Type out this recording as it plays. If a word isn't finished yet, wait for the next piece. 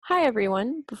Hi,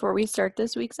 everyone. Before we start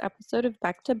this week's episode of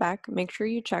Back to Back, make sure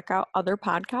you check out other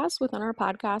podcasts within our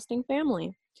podcasting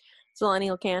family.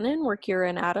 Millennial Canon, where Kira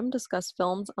and Adam discuss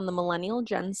films on the millennial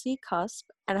Gen Z cusp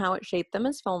and how it shaped them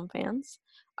as film fans.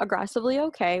 Aggressively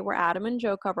Okay, where Adam and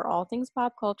Joe cover all things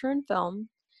pop culture and film.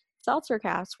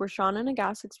 Seltzercast, where Sean and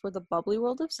Agas explore the bubbly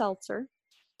world of seltzer.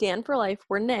 Dan for Life,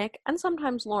 where Nick, and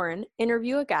sometimes Lauren,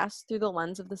 interview a guest through the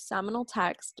lens of the seminal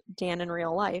text Dan in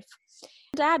Real Life.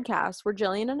 Dadcast, where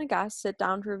Jillian and a guest sit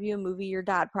down to review a movie your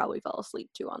dad probably fell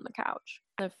asleep to on the couch.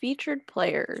 The Featured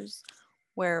Players,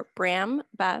 where Bram,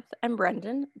 Beth, and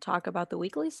Brendan talk about the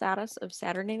weekly status of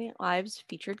Saturday Night Live's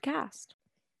featured cast.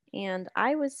 And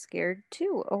I Was Scared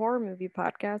Too, a horror movie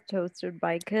podcast hosted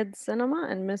by Kids Cinema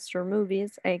and Mr.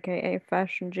 Movies, aka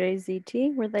Fashion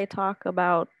JZT, where they talk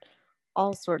about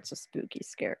all sorts of spooky,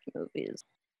 scary movies.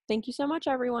 Thank you so much,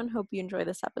 everyone. Hope you enjoy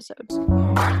this episode.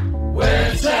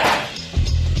 Where's Zach?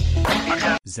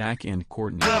 Zach and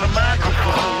Courtney. Got a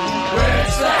microphone.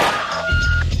 Where's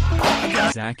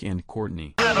Zach? Zach and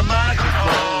Courtney. Got a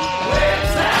microphone. Where's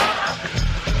Zach?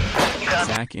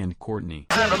 Zach and Courtney.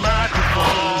 Got a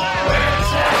microphone. Where's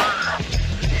Zach?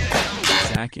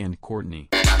 Zach and Courtney.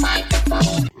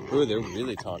 Ooh, they're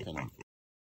really talking.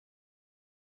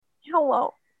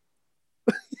 Hello.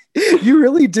 You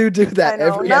really do that I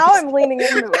know. every Now episode. I'm leaning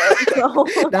into it. So.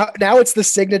 Now it's the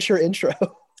signature intro.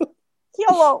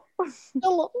 Hello.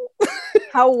 Hello.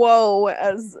 Hello,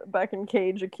 as Beck and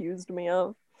Cage accused me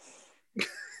of.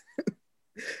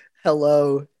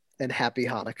 Hello and happy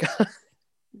Hanukkah.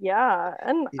 Yeah,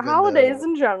 and Even holidays though-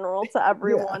 in general to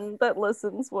everyone that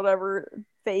listens, whatever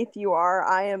faith you are.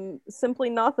 I am simply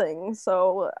nothing,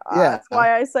 so Yeah. that's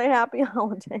why I say happy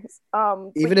holidays.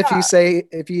 Even if you say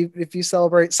if you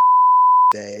celebrate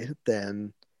day,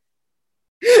 then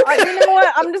you know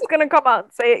what? I'm just gonna come out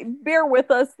and say, bear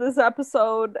with us this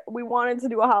episode. We wanted to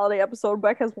do a holiday episode.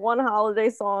 Beck has one holiday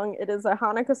song. It is a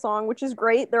Hanukkah song, which is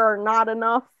great. There are not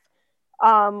enough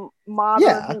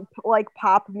modern like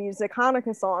pop music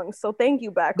Hanukkah songs. So thank you,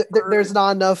 Beck. There's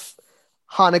not enough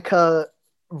Hanukkah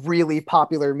really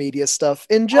popular media stuff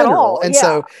in general, and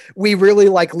so we really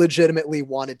legitimately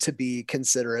wanted to be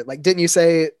considerate. Like, didn't you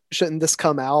say shouldn't this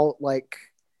come out like?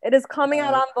 It is coming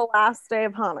out on the last day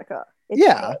of Hanukkah.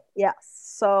 Yes.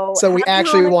 So we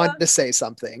actually Hanukkah wanted to say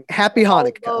something. Happy all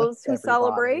Hanukkah, those who everybody.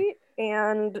 celebrate,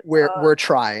 and We're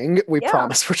trying. We yeah.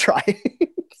 promise we're trying.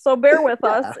 So bear with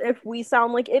us if we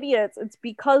sound like idiots. It's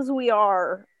because we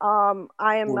are. I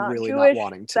am We're not really Jewish. not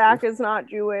wanting to. Zach is not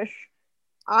Jewish.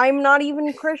 I'm not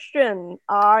even Christian.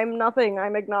 I'm nothing.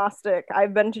 I'm agnostic.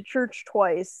 I've been to church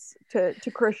twice, to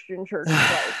Christian church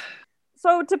twice.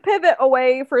 So to pivot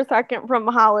away for a second from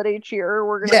holiday cheer,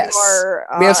 we're going to do our...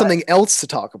 we have something else to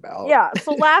talk about. Yeah,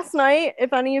 so last night,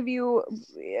 if any of you,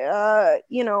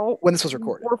 when this was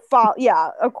recorded.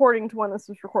 according to when this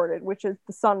was recorded, which is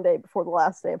the Sunday before the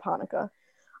last day of Hanukkah,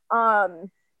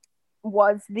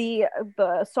 was the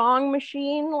Song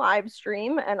Machine live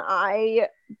stream, and I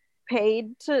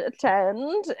paid to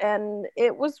attend, and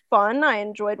it was fun. I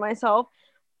enjoyed myself.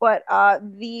 But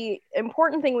the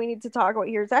important thing we need to talk about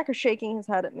here, Zach is shaking his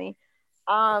head at me.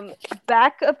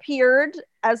 Beck appeared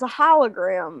as a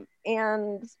hologram,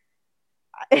 and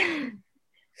the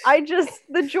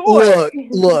joy.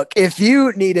 Look, if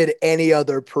you needed any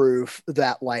other proof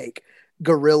that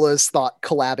Gorillaz thought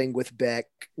collabing with Beck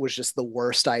was just the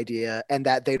worst idea and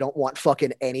that they don't want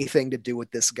fucking anything to do with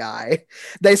this guy.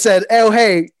 They said, oh,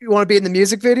 hey, you want to be in the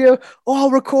music video? Oh, I'll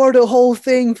record a whole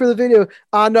thing for the video.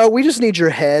 No, we just need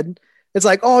your head. It's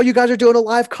like, oh, you guys are doing a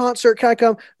live concert. Can I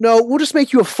come? No, we'll just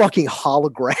make you a fucking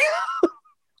hologram.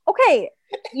 Okay,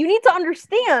 you need to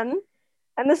understand,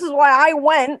 and this is why I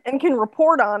went and can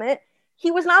report on it.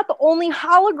 He was not the only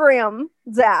hologram,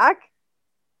 Zach.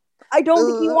 I don't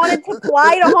think he wanted to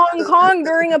fly to Hong Kong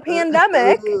during a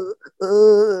pandemic.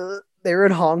 They're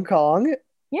in Hong Kong?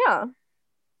 Yeah.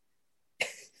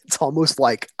 It's almost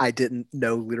like I didn't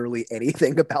know literally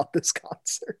anything about this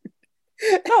concert.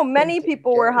 No, many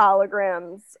people were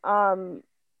holograms. Fatoumata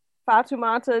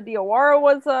Diawara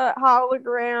was a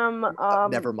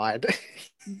hologram. Never mind.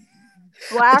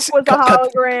 Black was a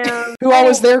hologram. Who all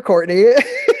was there, Courtney?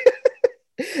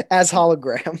 As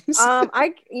holograms. I'm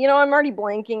already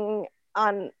blanking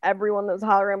on everyone that was a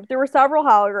hologram, but there were several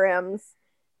holograms.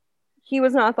 He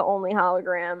was not the only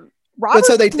hologram. But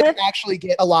so they didn't actually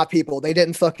get a lot of people. They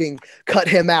didn't fucking cut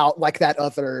him out like that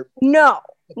other. No,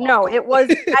 it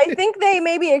was. I think they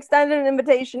maybe extended an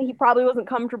invitation. He probably wasn't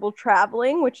comfortable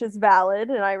traveling, which is valid,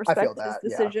 and I respect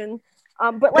his decision.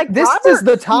 Yeah. But this is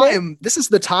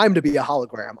the time to be a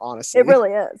hologram. Honestly, it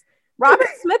really is. Robert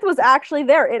Smith was actually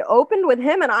there. It opened with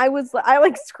him, and I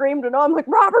like screamed, and I'm like,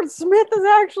 Robert Smith is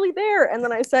actually there. And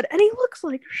then I said, and he looks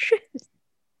like shit.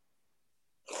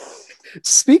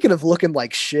 Speaking of looking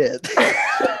like shit.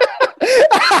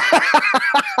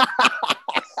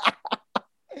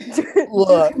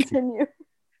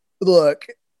 Look,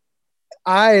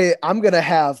 I'm gonna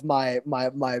have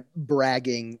my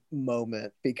bragging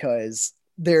moment because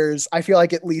I feel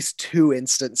like at least 2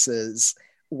 instances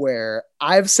where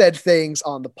I've said things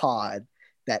on the pod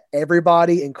that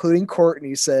everybody, including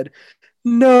Courtney, said,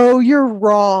 no, you're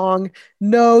wrong.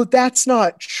 No, that's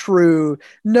not true.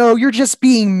 No, you're just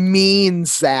being mean,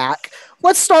 Zach.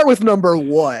 Let's start with number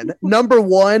 1. Number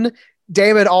 1,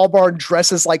 Damon Albarn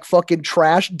dresses like fucking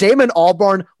trash. Damon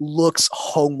Albarn looks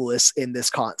homeless in this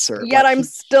concert. Yet I'm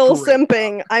still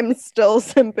simping. I'm still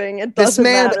simping. It doesn't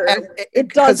matter. It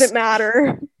doesn't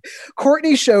matter.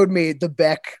 Courtney showed me the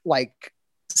Beck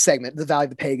segment, the Valley of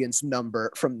the Pagans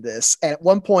number from this. And at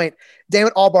one point,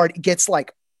 Damon Albarn gets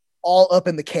all up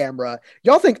in the camera.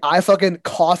 Y'all think I fucking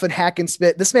cough and hack and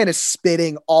spit? This man is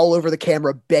spitting all over the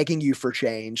camera, begging you for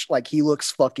change. He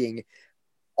looks fucking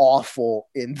awful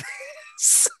in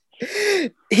this.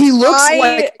 He looks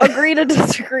I agree to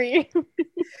disagree.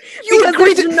 Because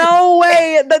there's no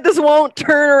way that this won't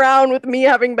turn around with me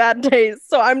having bad taste.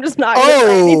 So I'm just not gonna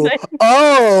say anything.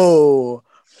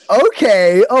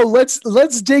 Okay.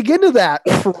 Let's dig into that,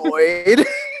 Freud.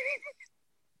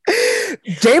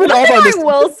 Damon Albarn. I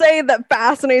will say that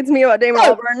fascinates me about Damon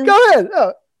Albarn. Go ahead.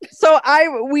 So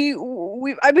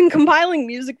I've been compiling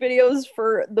music videos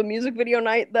for the music video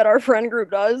night that our friend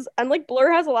group does, and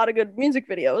Blur has a lot of good music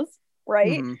videos,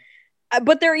 right? Mm-hmm.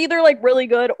 But they're either really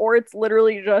good or it's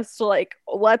literally just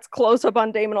let's close up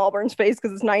on Damon Albarn's face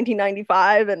because it's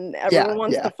 1995 and everyone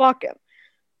wants to fuck him.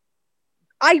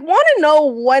 I want to know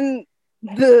when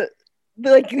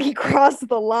he crossed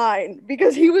the line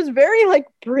because he was very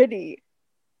pretty,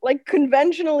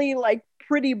 conventionally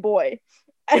pretty boy.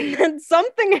 And then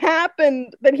something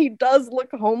happened that he does look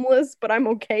homeless, but I'm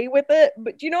okay with it.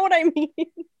 But do you know what I mean?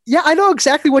 Yeah, I know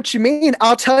exactly what you mean.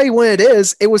 I'll tell you when it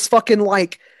is. It was fucking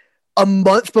a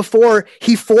month before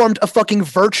he formed a fucking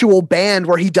virtual band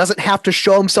where he doesn't have to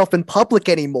show himself in public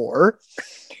anymore.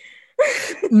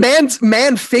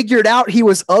 Man figured out he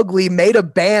was ugly, made a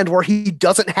band where he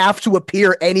doesn't have to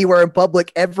appear anywhere in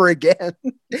public ever again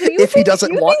if he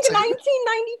doesn't want to.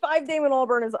 1995 Damon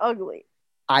Albarn is ugly?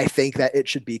 I think that it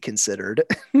should be considered.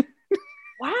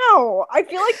 Wow. I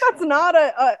feel like that's not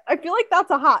I feel like that's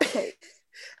a hot take.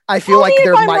 I feel like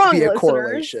there might be a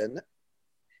correlation.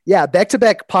 Yeah,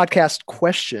 back-to-back podcast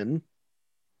question.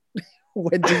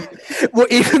 Well,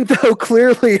 even though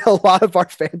clearly a lot of our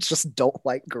fans just don't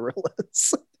like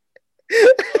Gorillaz.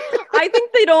 I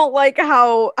think they don't like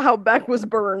how Beck was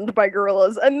burned by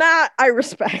Gorillaz, and that I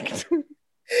respect.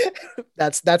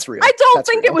 That's real. I don't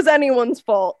think it was anyone's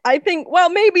fault. I think,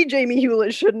 maybe Jamie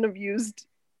Hewlett shouldn't have used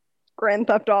Grand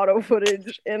Theft Auto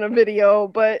footage in a video,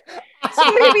 but so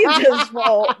maybe it's his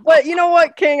fault. But you know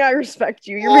what, King? I respect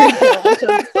you. You're really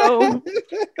talented, so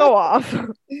go off.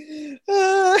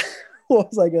 What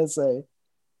was I gonna say?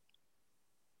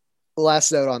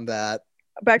 Last note on that.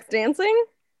 Beck's dancing?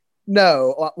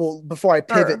 No. Well, before I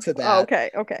pivot to that. Okay.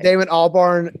 Damon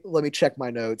Albarn. Let me check my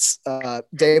notes.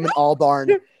 Damon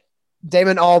Albarn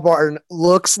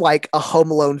looks like a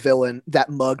Home Alone villain that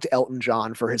mugged Elton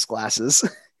John for his glasses.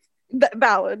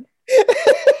 Valid.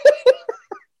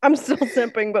 I'm still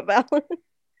simping, but valid.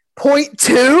 Point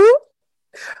 2?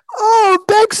 Oh,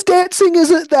 Beck's dancing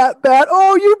isn't that bad.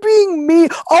 Oh, you're being mean.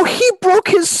 Oh, he broke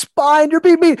his spine. You're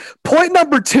being mean. Point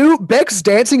number 2, Beck's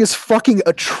dancing is fucking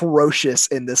atrocious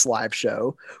in this live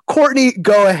show. Courtney,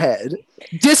 go ahead.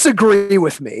 Disagree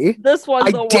with me.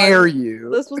 I dare you.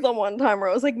 This was the one time where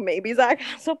I was like, maybe Zach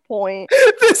has a point.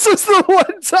 This was the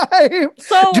one time.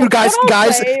 So, dude, guys,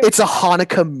 it's a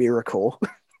Hanukkah miracle.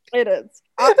 It is.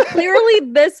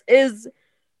 Clearly, this is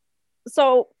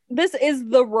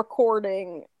the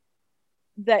recording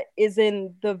that is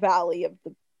in the Valley of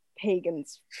the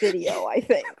Pagans video, I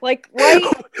think. Right?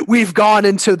 We've gone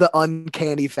into the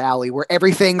uncanny valley where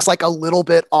everything's a little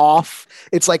bit off.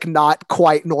 It's not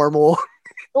quite normal.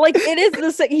 It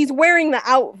is he's wearing the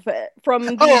outfit from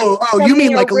the, you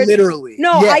mean literally?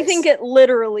 No, yes. I think it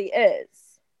literally is.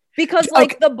 Because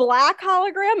the black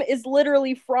hologram is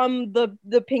literally from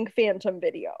the Pink Phantom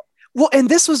video. Well, and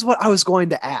this was what I was going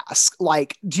to ask.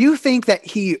 Do you think that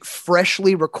he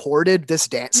freshly recorded this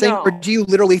dancing? No. Or do you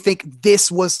literally think this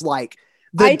was the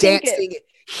dancing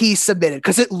he submitted?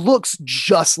 Because it looks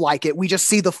just like it. We just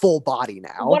see the full body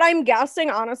now. What I'm guessing,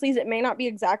 honestly, is it may not be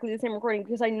exactly the same recording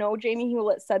because I know Jamie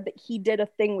Hewlett said that he did a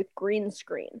thing with green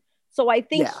screen. So I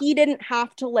think Yeah. he didn't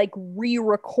have to like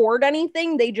re-record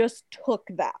anything. They just took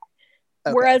that.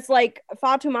 Okay. Whereas like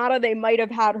Fatumata, they might have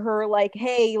had her like,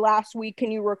 hey, last week, can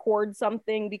you record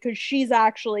something? Because she's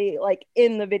actually like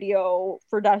in the video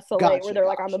for Desolate where they're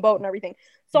like on the boat and everything.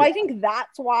 So I think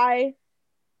that's why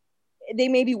they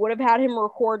maybe would have had him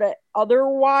record it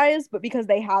otherwise, but because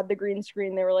they had the green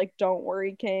screen, they were like, don't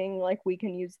worry, King, like we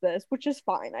can use this, which is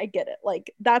fine. I get it.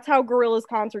 Like that's how Gorillaz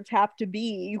concerts have to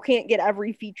be. You can't get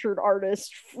every featured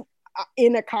artist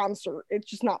in a concert. It's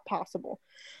just not possible.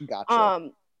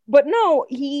 Gotcha. But no,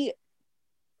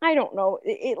 I don't know.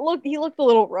 He looked a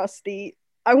little rusty.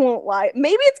 I won't lie.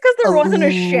 Maybe it's because there wasn't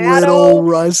a shadow. Little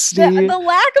rusty. The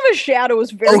lack of a shadow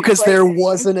is very. Oh, because there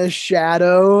wasn't a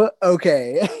shadow.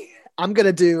 Okay, I'm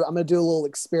gonna do a little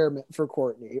experiment for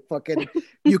Courtney. Fucking,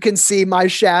 you can see my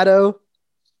shadow.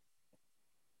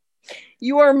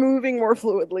 You are moving more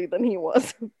fluidly than he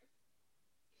was.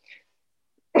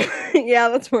 Yeah,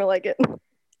 that's more like it.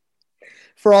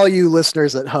 For all you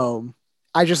listeners at home,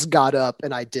 I just got up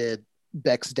and I did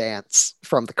Beck's dance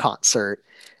from the concert.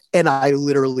 And I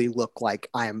literally look like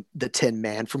I'm the Tin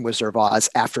Man from Wizard of Oz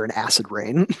after an acid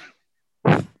rain.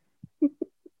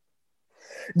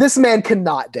 This man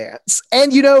cannot dance.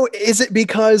 And is it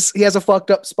because he has a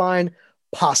fucked up spine?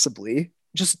 Possibly.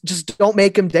 Just don't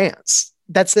make him dance.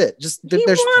 That's it.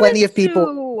 There's plenty of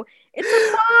people. It's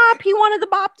a bop. He wanted the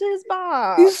bop to his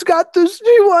bop. He's got this.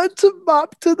 He wants to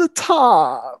bop to the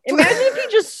top. Imagine if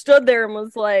he just stood there and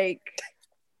was like,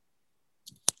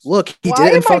 "Look, he did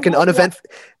it in fucking uneventful.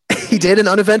 He did in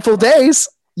uneventful days."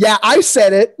 Yeah, I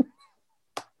said it.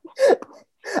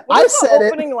 I said it. The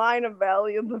opening line of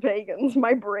Valley of the Pagans.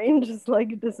 My brain just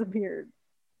like disappeared.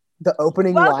 The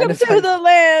opening line of Welcome to the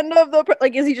land of the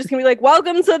is he just gonna be like,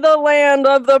 welcome to the land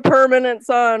of the permanent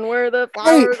sun where the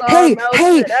flowers are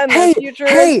melted and the future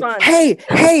is fun. Hey,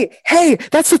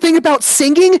 that's the thing about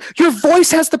singing. Your voice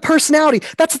has the personality.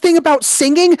 That's the thing about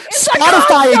singing. It's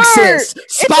Spotify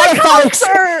exists. Spotify exists.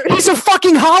 He's a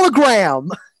fucking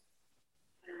hologram.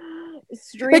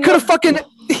 They could have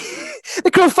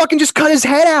fucking just cut his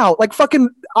head out. Like fucking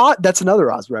that's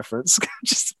another Oz reference.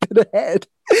 Just spit a head.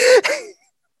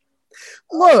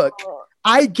 Look,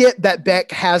 I get that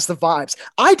Beck has the vibes.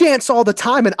 I dance all the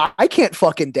time and I can't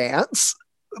fucking dance.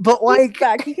 But like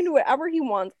Beck, he can do whatever he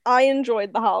wants. I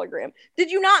enjoyed the hologram.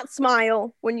 Did you not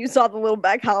smile when you saw the little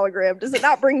Beck hologram? Does it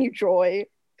not bring you joy?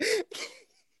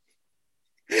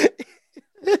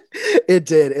 It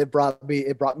did. It brought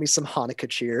me some Hanukkah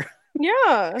cheer.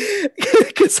 Yeah.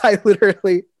 Because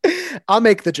I'll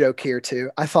make the joke here too.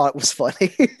 I thought it was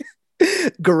funny.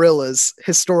 Gorillaz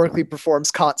historically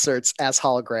performs concerts as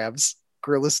holograms.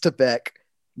 Gorillaz to Beck.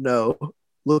 No,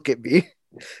 look at me.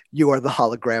 You are the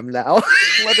hologram now.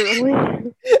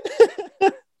 Literally.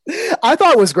 I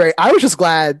thought it was great. I was just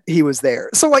glad he was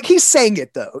there. So like he sang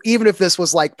it though. Even if this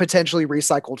was like potentially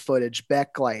recycled footage,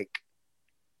 Beck like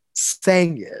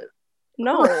sang it.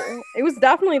 No, it was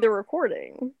definitely the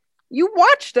recording. You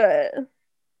watched it.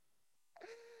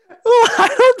 Oh, I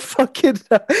don't fucking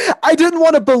know. I didn't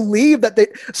want to believe that they.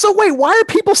 So wait, why are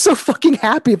people so fucking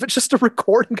happy if it's just a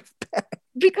recording of Beck?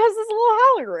 Because it's a little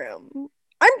hologram.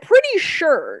 I'm pretty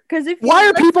sure. Because why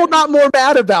are people not more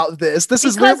mad about this? This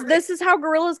is how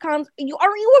Gorillaz aren't you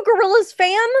a Gorillaz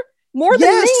fan more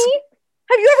than me?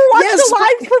 Have you ever watched a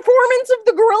live performance of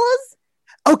the Gorillaz?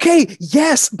 Okay,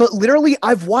 yes, but literally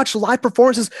I've watched live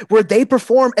performances where they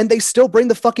perform and they still bring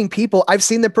the fucking people. I've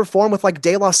seen them perform with like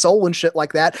De La Soul and shit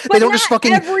like that. But they don't just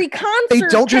fucking every concert. They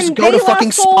don't just go to fucking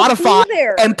Spotify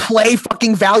and play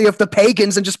fucking Valley of the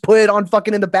Pagans and just put it on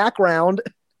fucking in the background.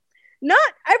 Not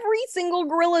every single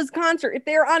Gorillaz concert. If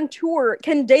they're on tour,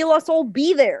 can De La Soul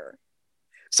be there?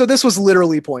 So this was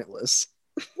literally pointless.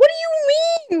 What do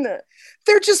you mean?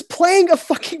 They're just playing a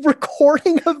fucking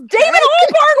recording of David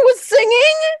Albarn was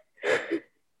singing.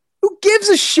 Who gives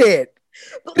a shit?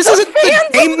 This isn't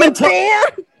the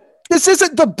band. This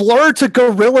isn't the Blur to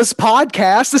Gorillaz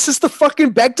podcast. This is the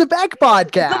fucking Beck to Beck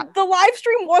podcast. The live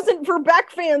stream wasn't for Beck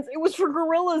fans. It was for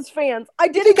Gorillaz fans. I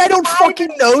don't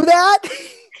fucking know that.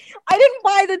 I didn't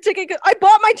buy the ticket. I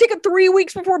bought my ticket 3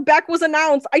 weeks before Beck was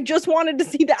announced. I just wanted to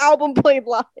see the album played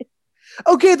live.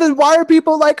 Okay, then why are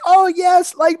people like, oh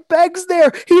yes, like Beck's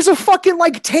there? He's a fucking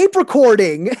like tape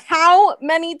recording. How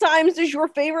many times does your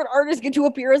favorite artist get to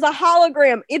appear as a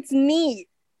hologram? It's neat.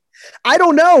 I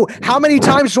don't know. How many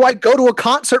times do I go to a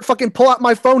concert, fucking pull out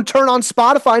my phone, turn on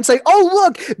Spotify and say, oh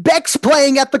look, Beck's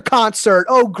playing at the concert.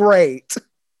 Oh great.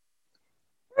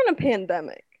 We're in a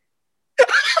pandemic.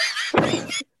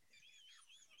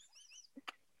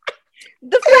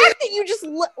 The fact that you just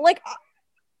like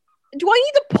Do I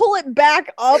need to pull it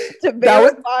back up to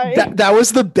verify? That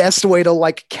was the best way to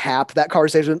like cap that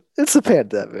conversation. It's a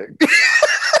pandemic.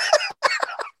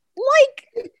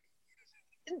 Like,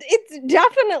 it's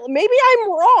definitely, maybe I'm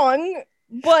wrong,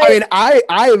 but I mean,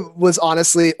 I was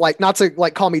honestly like, not to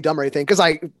like call me dumb or anything, because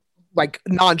I like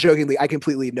non-jokingly, I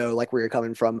completely know like where you're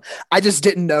coming from. I just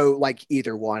didn't know like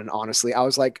either one, honestly. I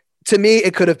was like, to me,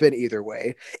 it could have been either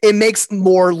way. It makes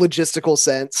more logistical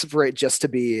sense for it just to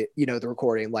be, you know, the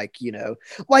recording, like, you know,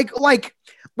 like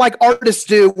artists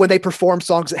do when they perform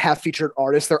songs that have featured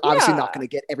artists. They're obviously not going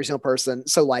to get every single person.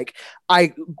 So like,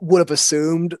 I would have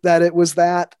assumed that it was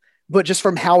that. But just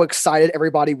from how excited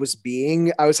everybody was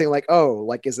being, I was saying like, oh,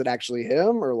 like, is it actually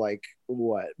him or like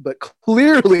what? But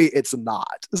clearly it's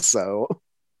not. So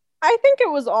I think it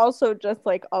was also just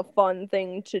like a fun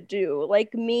thing to do.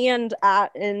 Like me and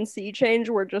in Sea Change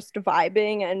were just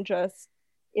vibing and just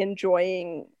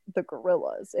enjoying the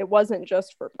gorillas. It wasn't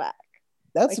just for Beck.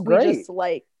 that's Like, great. We just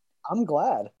like, I'm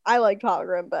glad. I liked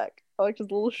Hologram Beck. I liked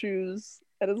his little shoes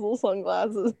and his little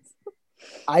sunglasses.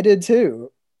 I did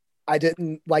too. I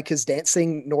didn't like his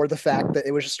dancing nor the fact that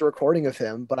it was just a recording of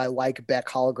him, but I like Beck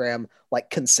Hologram like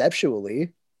conceptually.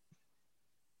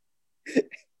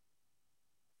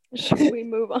 Should we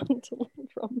move on to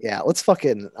from? Yeah, let's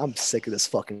fucking. I'm sick of this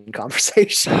fucking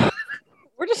conversation.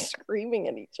 We're just screaming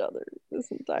at each other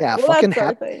this entire. Yeah, well, fucking that's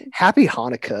our thing. happy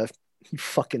Hanukkah, you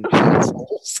fucking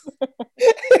assholes.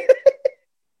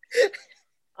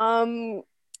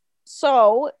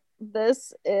 So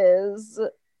this is.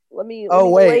 Let me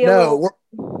wait, lay no.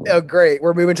 Oh, great.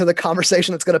 We're moving to the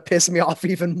conversation that's gonna piss me off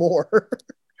even more.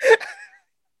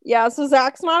 Yeah, so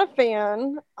Zach's not a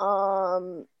fan.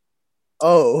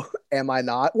 Oh, am I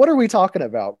not? What are we talking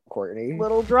about, Courtney?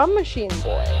 Little Drum Machine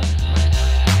Boy.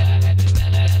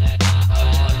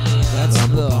 That's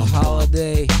the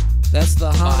holiday. That's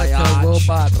the Hanukkah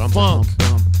robot funk.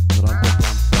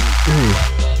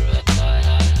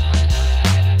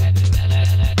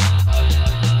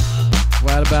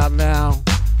 Right about now,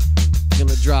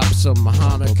 gonna drop some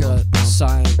Hanukkah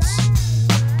science.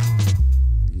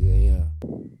 Yeah.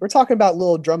 We're talking about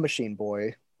Little Drum Machine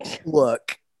Boy.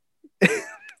 Look.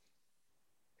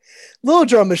 Little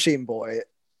Drum Machine Boy.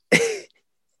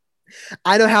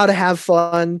 I know how to have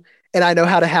fun, and I know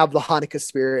how to have the Hanukkah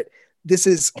spirit. This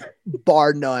is,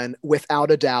 bar none,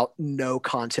 without a doubt, no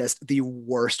contest, the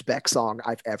worst Beck song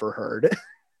I've ever heard.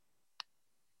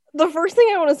 The first thing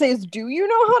I want to say is, do you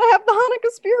know how to have the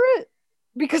Hanukkah spirit?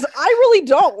 Because I really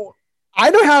don't. I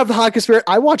know how to have the Hanukkah spirit.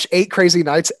 I watch 8 Crazy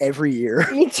Nights every year.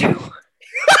 Me too.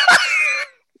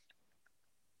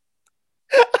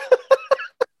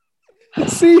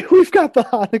 See, we've got the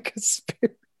Hanukkah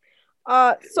spirit.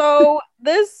 So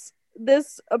this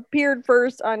appeared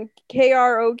first on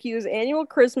KROQ's annual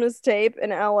Christmas tape in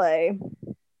LA,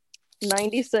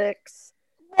 96.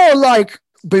 More like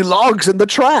belongs in the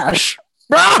trash.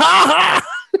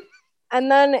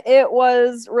 And then it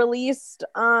was released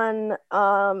on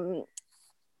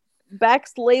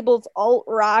Beck's label's alt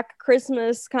rock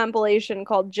Christmas compilation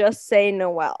called Just Say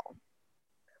Noel.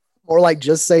 Or like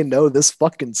just say no this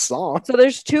fucking song. So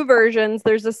there's 2 versions.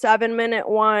 There's a 7-minute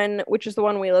one, which is the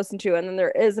one we listened to, and then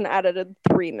there is an edited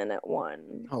 3-minute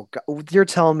one. Oh god, you're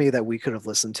telling me that we could have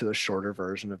listened to a shorter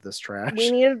version of this trash? We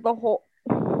needed the whole.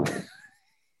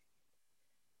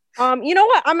 You know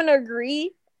what? I'm gonna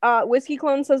agree. Whiskey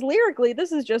Clone says lyrically,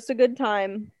 this is just a good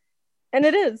time, and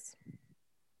it is.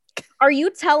 Are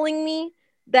you telling me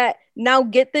that now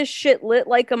get this shit lit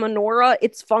like a menorah?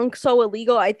 It's funk so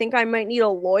illegal. I think I might need a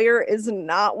lawyer is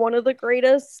not one of the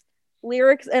greatest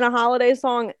lyrics in a holiday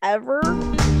song ever.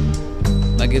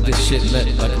 I get this shit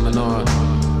lit like a menorah.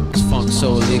 It's funk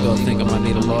so illegal. I think I might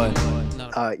need a lawyer.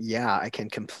 Yeah, I can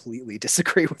completely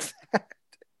disagree with that.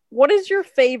 What is your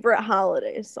favorite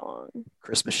holiday song?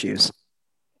 Christmas Shoes.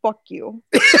 Fuck you.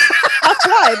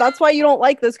 That's why you don't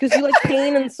like this, because you like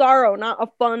pain and sorrow, not a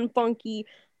fun, funky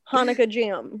Hanukkah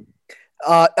jam.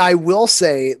 I will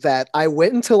say that I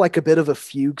went into like a bit of a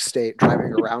fugue state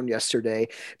driving around yesterday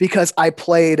because I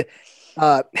played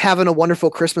Having a Wonderful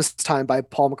Christmas Time by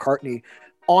Paul McCartney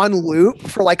on loop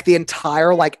for like the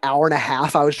entire like hour and a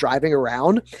half I was driving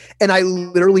around, and I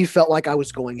literally felt like I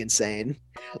was going insane.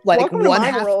 Like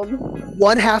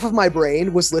one half of my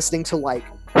brain was listening to like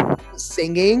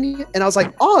singing, and I was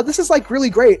like, oh, this is like really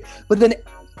great, but then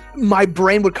my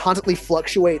brain would constantly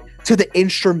fluctuate to the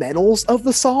instrumentals of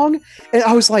the song, and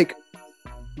I was like,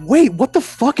 wait, what the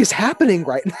fuck is happening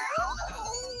right now?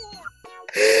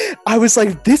 I was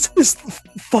like, this is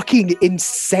fucking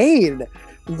insane.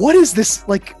 What is this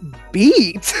like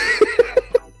beat?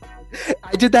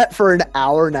 I did that for an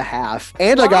hour and a half,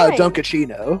 and I got a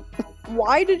Dunkachino.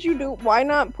 why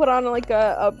not put on like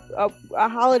a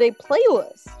holiday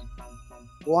playlist?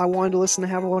 Well, I wanted to listen to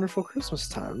Have a Wonderful Christmas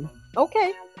Time.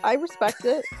 Okay, I respect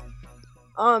it.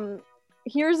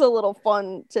 Here's a little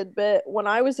fun tidbit. When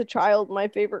I was a child, my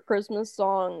favorite Christmas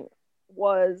song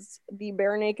was the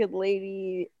Bare Naked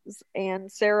Ladies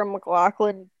and Sarah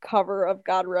McLachlan cover of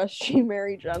God Rest Ye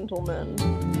Merry Gentlemen.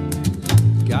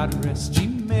 God rest ye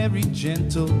merry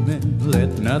gentlemen,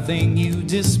 let nothing you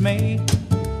dismay.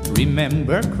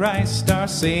 Remember Christ our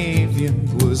Savior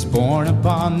was born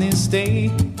upon this day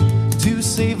to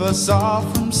save us all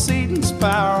from Satan's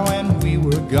power when we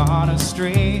were gone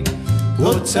astray.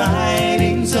 Oh,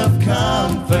 tidings of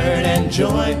comfort and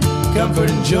joy, comfort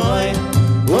and joy.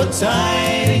 Oh,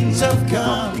 tidings of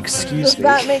comfort. Excuse me.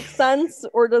 Does that make sense,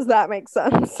 or does that make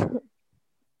sense?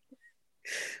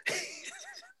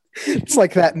 It's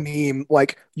like that meme,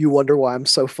 like, you wonder why I'm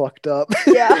so fucked up.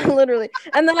 Yeah, literally.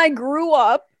 And then I grew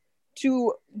up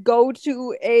to go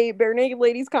to a Bare Naked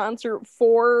Ladies concert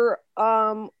for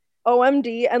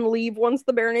OMD and leave once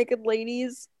the Bare Naked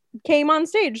Ladies came on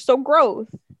stage. So growth.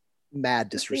 Mad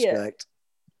disrespect.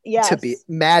 Yes.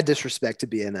 Mad disrespect to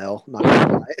BNL. Not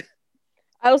gonna lie.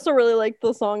 I also really like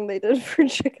the song they did for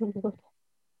Chicken Little.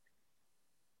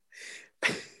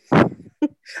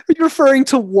 Are you referring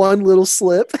to One Little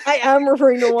Slip? I am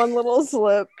referring to One Little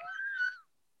Slip.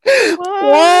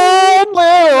 One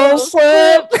Little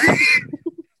Slip.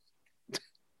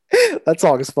 That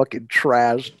song is fucking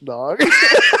trash, dog.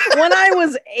 When I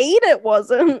was 8, it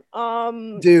wasn't.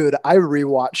 Dude, I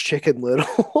rewatched Chicken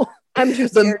Little. I'm too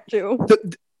scared to.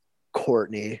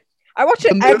 Courtney. I watched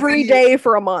it every day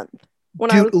for a month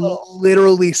when I was little.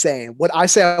 Literally saying, when I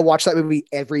say I watch that movie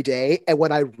every day, and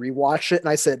when I rewatch it, and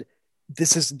I said,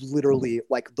 this is literally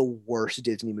like the worst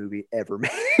Disney movie ever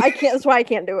made. I can't. That's why I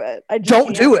can't do it. I just don't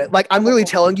can't. do it. Like, I'm literally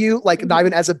telling you, like, not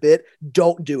even as a bit,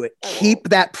 don't do it. Keep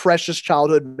that precious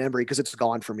childhood memory because it's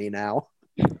gone for me now.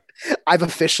 I've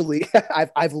officially,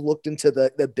 I've looked into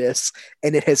the abyss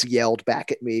and it has yelled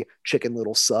back at me, Chicken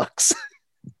Little sucks.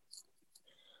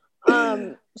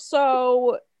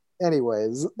 So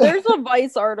anyways, there's a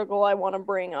Vice article I want to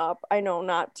bring up. I know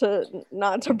not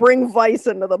to bring Vice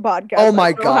into the podcast. Oh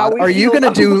my god, are you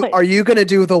gonna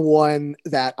do the one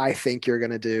that I think you're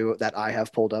gonna do that I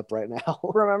have pulled up right now?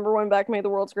 Remember when Beck made the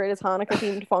world's greatest Hanukkah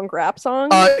themed funk rap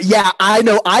song? Yeah, I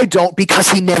know I don't because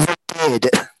he never did.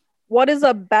 What is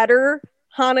a better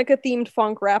Hanukkah themed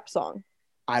funk rap song?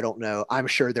 I don't know. I'm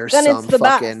sure there's then some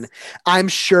fucking. Best. I'm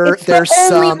sure it's there's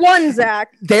the only some one, Zach.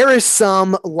 There is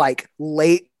some like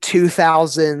late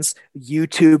 2000s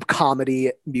YouTube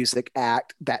comedy music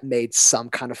act that made some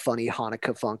kind of funny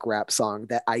Hanukkah funk rap song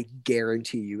that I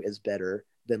guarantee you is better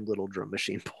than Little Drum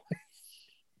Machine Boy.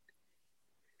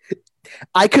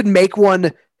 I could make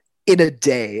one in a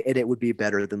day and it would be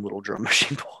better than Little Drum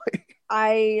Machine Boy.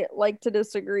 I like to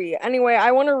disagree. Anyway,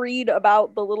 I want to read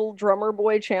about the Little Drummer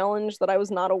Boy challenge that I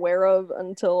was not aware of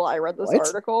until I read this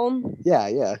article.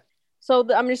 Yeah. So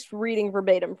I'm just reading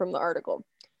verbatim from the article.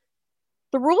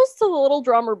 The rules to the Little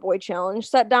Drummer Boy challenge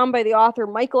set down by the author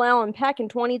Michael Allen Peck in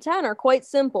 2010 are quite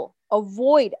simple.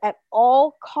 Avoid at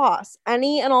all costs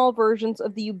any and all versions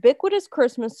of the ubiquitous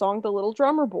Christmas song, The Little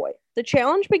Drummer Boy. The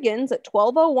challenge begins at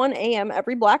 12:01 a.m.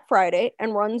 every Black Friday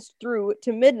and runs through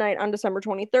to midnight on December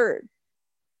 23rd.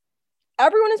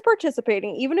 Everyone is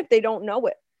participating, even if they don't know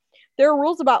it. There are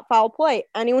rules about foul play.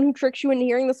 Anyone who tricks you into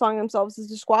hearing the song themselves is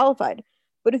disqualified.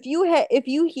 But if you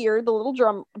hear the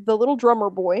Little Drummer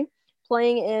Boy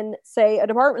playing in, say, a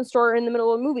department store in the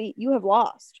middle of a movie, you have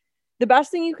lost. The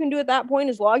best thing you can do at that point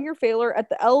is log your failure at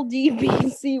the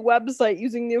LDBC website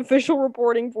using the official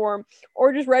reporting form,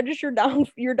 or just register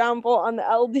your downfall on the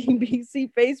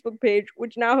LDBC Facebook page,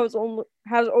 which now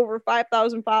has over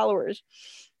 5,000 followers.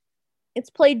 It's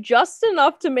played just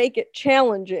enough to make it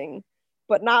challenging,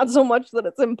 but not so much that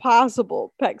it's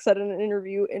impossible, Peck said in an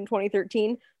interview in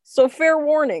 2013. So fair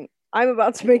warning, I'm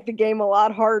about to make the game a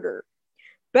lot harder.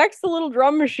 Beck's The Little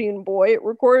Drum Machine Boy,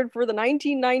 recorded for the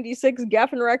 1996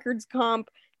 Geffen Records comp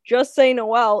Just Say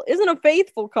Noel, isn't a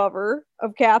faithful cover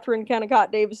of Catherine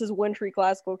Kennicott Davis's wintry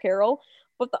classical carol,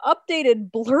 but the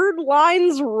updated blurred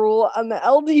lines rule on the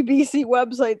LDBC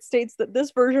website states that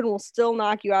this version will still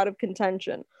knock you out of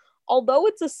contention. Although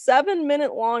it's a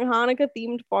 7-minute long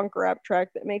Hanukkah-themed funk rap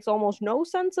track that makes almost no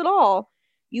sense at all,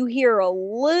 you hear a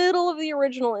little of the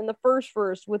original in the first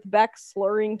verse with Beck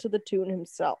slurring to the tune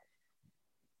himself.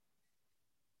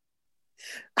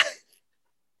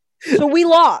 So we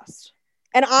lost.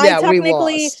 And I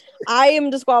am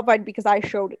disqualified because I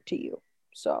showed it to you.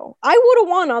 So I would have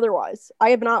won otherwise. I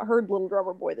have not heard Little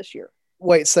Drummer Boy this year.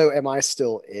 Wait, so am I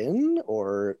still in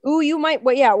or Ooh, you might.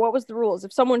 Well, yeah. What was the rules?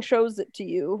 If someone shows it to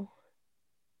you,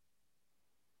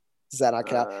 does that not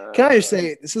count? Can I just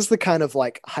say this is the kind of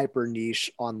like hyper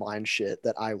niche online shit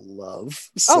that I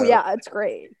love. oh So yeah, it's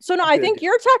great. So no, I good. think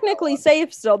you're technically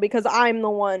safe still because I'm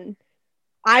the one.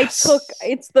 I Yes. took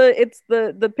it's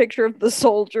the picture of the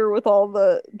soldier with all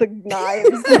the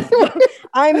knives.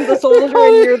 I'm the soldier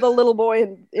and you're the little boy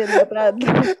in the bed.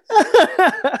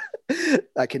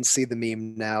 I can see the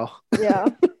meme now. Yeah,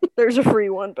 there's a free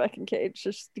one, Beck and Cage.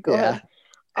 Just go ahead.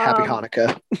 Happy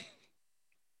Hanukkah.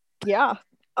 Yeah.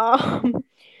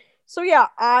 So yeah,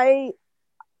 I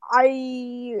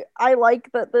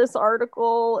like that this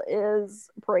article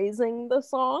is praising the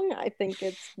song. I think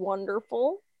it's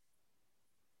wonderful.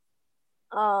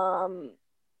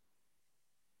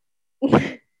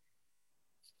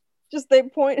 Just they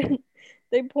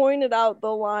pointed out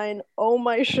the line, "Oh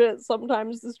my shit,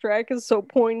 sometimes this track is so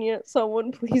poignant.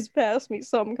 Someone please pass me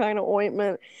some kind of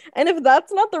ointment." And if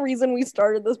that's not the reason we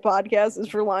started this podcast is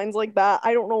for lines like that,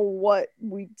 I don't know what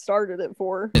we started it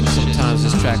for. Sometimes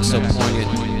this track's so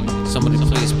poignant. Somebody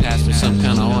please pass me some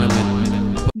kind of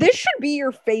ointment. This should be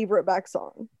your favorite Beck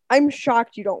song. I'm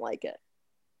shocked you don't like it.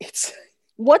 It's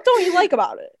What don't you like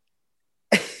about it?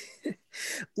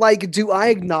 like, do I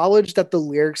acknowledge that the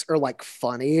lyrics are like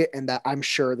funny and that I'm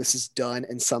sure this is done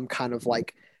in some kind of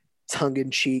like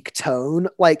tongue-in-cheek tone?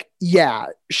 Like, yeah,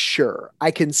 sure, I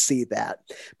can see that.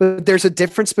 But there's a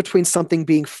difference between something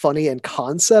being funny in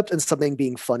concept and something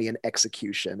being funny in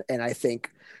execution. And I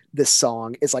think this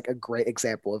song is like a great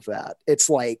example of that. It's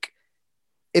like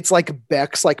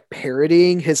Beck's like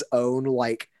parodying his own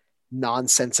like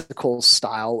nonsensical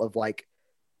style of like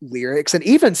lyrics and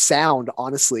even sound,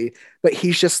 honestly, but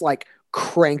he's just like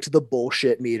cranked the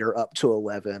bullshit meter up to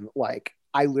 11. Like,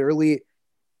 I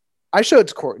showed it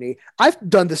to Courtney. I've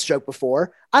done this joke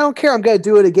before. I don't care. I'm gonna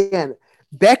do it again.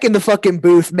 Beck in the fucking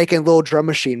booth making Little Drum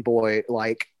Machine Boy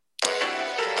like.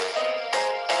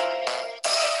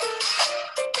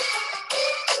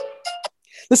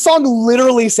 The song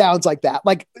literally sounds like that,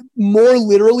 like more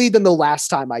literally than the last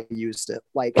time I used it.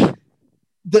 Like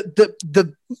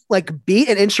the like beat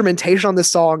and instrumentation on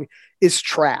this song is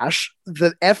trash.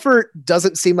 The effort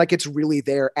doesn't seem like it's really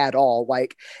there at all.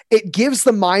 Like, it gives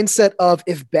the mindset of,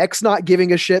 if Beck's not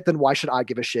giving a shit, then why should I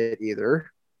give a shit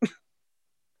either?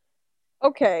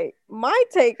 Okay, my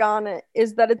take on it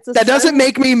is that it's that doesn't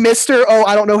make me Mr. Oh,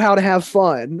 I don't know how to have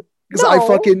fun, because I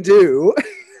fucking do.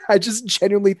 I just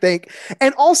genuinely think,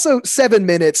 and also 7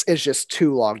 minutes is just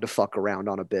too long to fuck around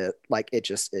on a bit. Like, it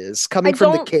just is. Coming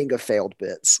from the king of failed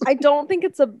bits. I don't think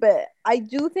it's a bit. I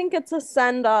do think it's a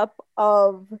send up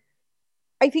of,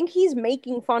 I think he's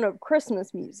making fun of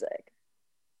Christmas music.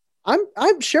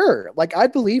 I'm sure. Like, I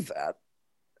believe that.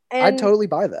 And I'd totally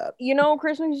buy that. You know,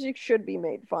 Christmas music should be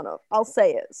made fun of. I'll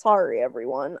say it. Sorry,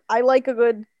 everyone. I like a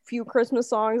good few Christmas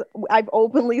songs. I've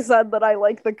openly said that I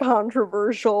like the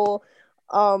controversial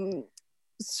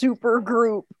super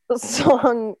group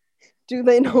song, Do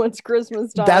They Know It's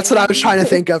Christmas Time? That's what I was trying to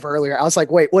think of earlier. I was like,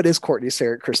 wait, what is Courtney's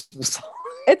favorite Christmas song?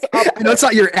 It's up I know it's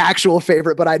not your actual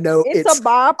favorite, but I know it's a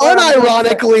bop,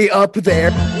 unironically up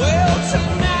there. Well,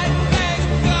 tonight,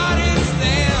 thank God it's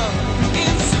them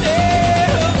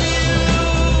instead of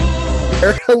you.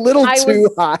 They're a little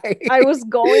too high. I was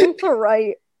going to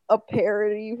write a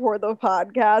parody for the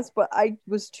podcast, but I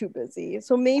was too busy.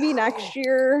 So maybe next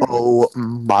year. Oh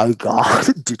my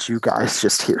God. Did you guys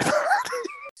just hear that?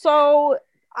 So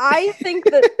I think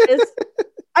that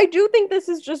I do think this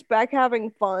is just Beck having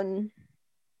fun.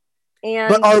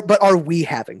 And but are we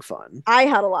having fun? I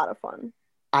had a lot of fun.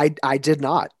 I did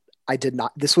not.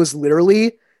 This was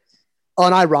literally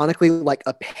unironically like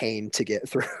a pain to get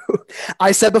through.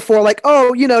 I said before, like,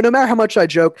 oh, you know, no matter how much I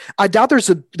joke, I doubt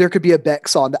there could be a Beck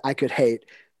song that I could hate.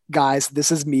 Guys,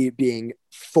 this is me being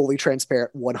fully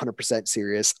transparent, 100%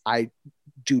 serious. I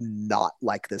do not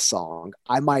like this song.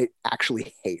 I might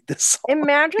actually hate this song.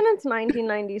 Imagine it's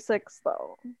 1996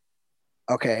 though.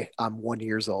 Okay, I'm 1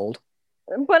 year old.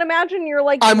 But imagine you're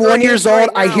like, I'm 1 year old.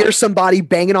 I hear somebody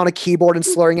banging on a keyboard and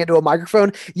slurring into a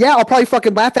microphone. Yeah, I'll probably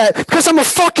fucking laugh at it because I'm a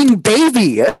fucking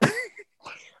baby.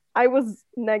 I was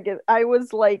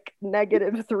like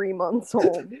 -3 months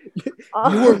old.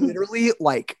 You were literally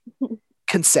like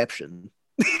conception.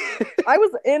 I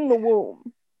was in the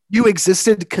womb. You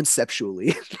existed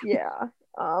conceptually. Yeah.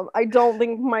 I don't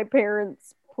think my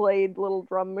parents played Little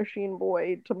Drum Machine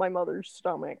Boy to my mother's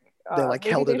stomach. They like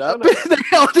held it up. They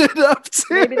held it up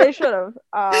too. Maybe they should have.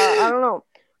 I don't know.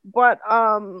 But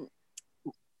wow,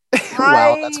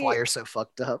 that's why you're so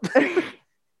fucked up.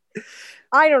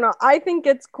 I don't know. I think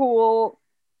it's cool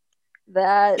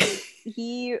that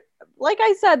he, like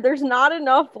I said, there's not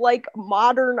enough like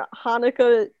modern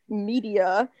Hanukkah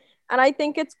media, and I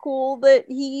think it's cool that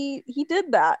he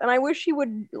did that. And I wish he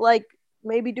would like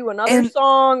maybe do another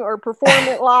song or perform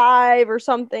it live or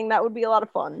something. That would be a lot of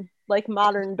fun. Like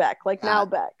modern Beck, like now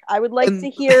Beck. I would like to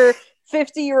hear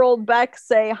 50-year-old Beck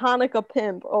say Hanukkah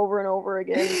Pimp over and over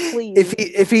again, please.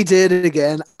 If he did it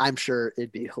again, I'm sure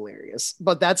it'd be hilarious.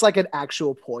 But that's like an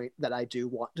actual point that I do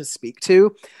want to speak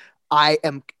to. I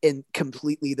am in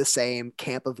completely the same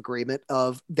camp of agreement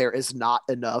of there is not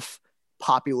enough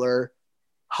popular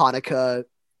Hanukkah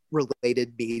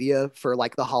related media for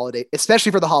like the holiday,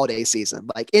 especially for the holiday season.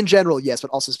 Like in general, yes,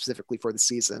 but also specifically for the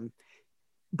season.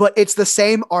 But it's the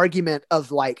same argument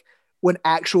of like when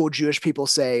actual Jewish people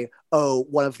say, oh,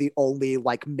 one of the only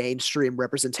like mainstream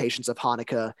representations of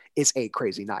Hanukkah is 8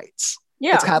 Crazy Nights.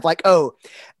 Yeah. It's kind of like, oh,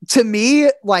 to me,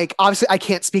 like, obviously I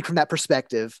can't speak from that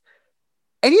perspective.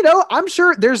 And, you know, I'm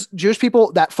sure there's Jewish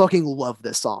people that fucking love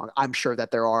this song. I'm sure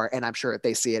that there are, and I'm sure that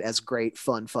they see it as great,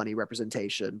 fun, funny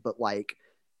representation. But like,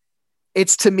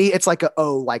 it's to me, it's like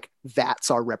like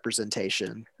that's our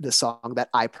representation. The song that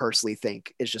I personally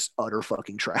think is just utter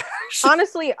fucking trash.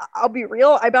 Honestly, I'll be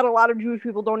real. I bet a lot of Jewish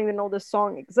people don't even know this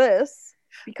song exists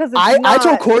because I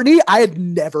told Courtney I had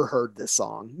never heard this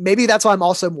song. Maybe that's why I'm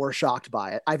also more shocked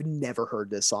by it. I've never heard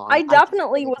this song. I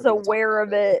definitely was aware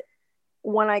of it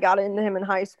when I got into him in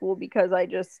high school because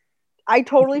I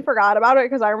totally forgot about it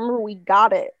because I remember we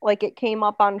got it. Like it came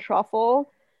up on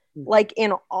Shuffle like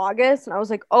in August and I was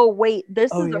like, oh wait, this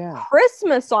is a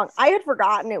Christmas song. I had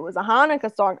forgotten it was a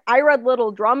Hanukkah song. I read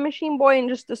Little Drum Machine Boy and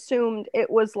just assumed it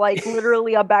was like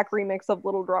literally a Beck remix of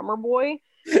Little Drummer Boy.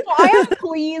 So I am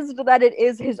pleased that it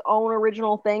is his own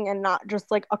original thing and not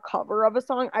just like a cover of a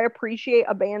song. I appreciate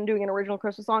a band doing an original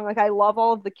Christmas song. Like I love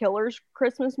all of the Killers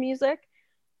Christmas music.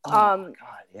 God,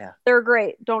 yeah. They're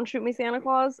great. Don't Shoot Me Santa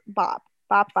Claus, bop,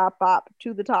 bop, bop, bop,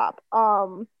 to the top.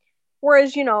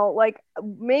 Whereas, you know, like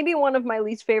maybe one of my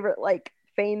least favorite like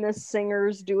famous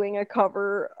singers doing a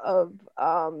cover of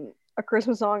a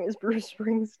Christmas song is Bruce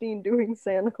Springsteen doing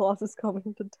Santa Claus is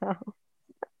Coming to Town.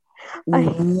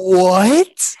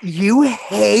 What? You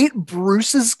hate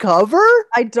Bruce's cover?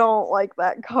 I don't like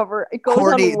that cover. It goes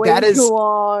on way too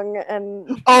long and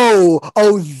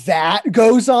that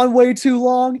goes on way too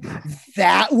long.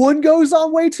 That one goes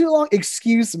on way too long.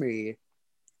 Excuse me.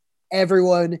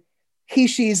 Everyone, he,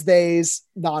 she's, they's,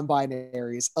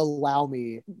 non-binaries, allow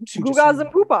me to Gugas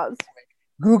and Poopas.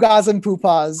 Gugas and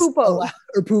Poopas.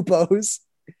 Or Poopos.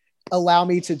 Allow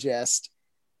me to just.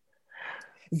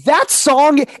 That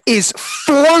song is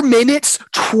 4 minutes,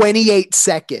 28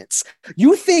 seconds.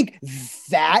 You think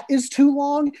that is too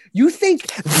long? You think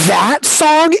that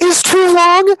song is too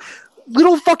long?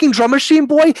 Little fucking Drum Machine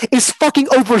Boy is fucking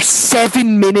over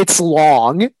 7 minutes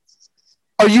long.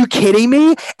 Are you kidding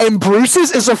me? And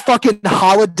Bruce's is a fucking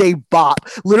holiday bop.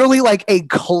 Literally like a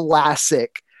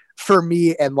classic for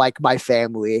me and like my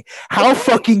family. How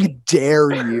fucking dare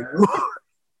you?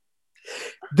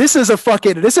 This isn't a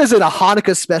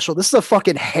Hanukkah special. This is a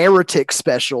fucking heretic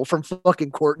special from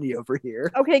fucking Courtney over here.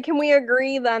 Okay, can we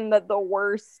agree then that the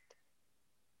worst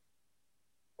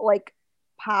like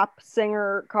pop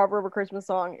singer cover of a Christmas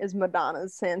song is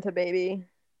Madonna's Santa Baby?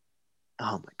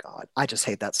 Oh my God. I just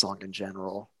hate that song in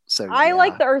general. So I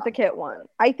like the Eartha Kitt one.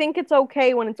 I think it's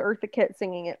okay when it's Eartha Kitt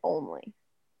singing it only.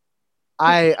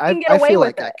 I feel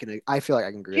like I can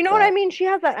agree. Do you know what I mean? She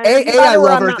has that energy. I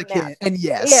love Eartha Kitt. And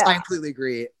yes, I completely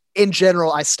agree. In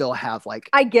general, I still have like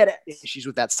I get it issues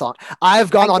with that song. I've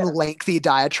gone on lengthy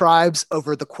diatribes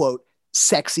over the quote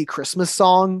sexy Christmas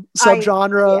song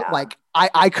subgenre. Like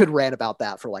I could rant about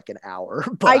that for like an hour.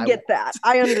 But I get that.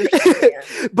 I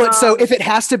understand. But so if it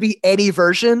has to be any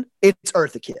version, it's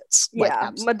Eartha Kitt's. Yeah,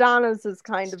 like, Madonna's is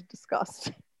kind of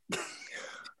disgusting.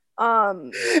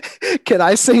 Can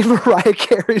I sing Mariah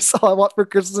Carey's All I Want for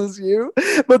Christmas Is You?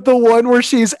 But the one where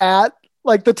she's at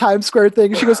like the Times Square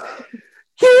thing, she goes,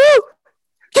 you.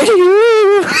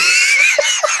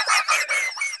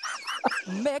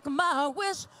 Make my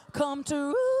wish come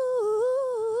true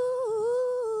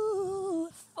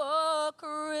for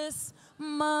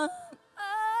Christmas.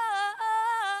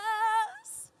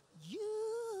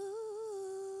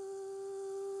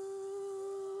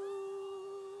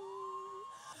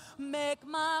 Make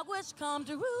my wish come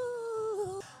true.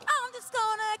 I'm just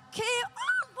gonna keep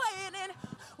on waiting.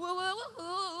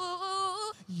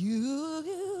 You.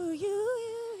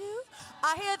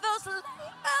 I hear those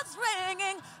bells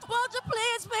ringing. Won't you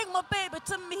please bring my baby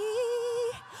to me?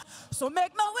 So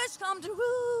make my wish come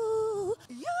true.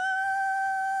 You.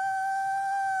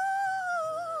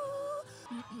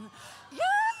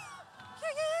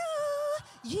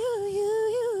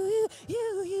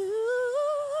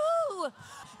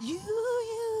 You,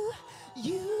 you,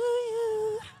 you,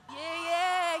 you. Yeah,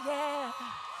 yeah, yeah.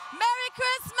 Merry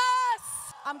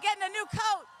Christmas! I'm getting a new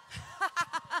coat.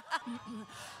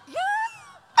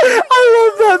 I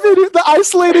love that video. The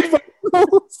isolated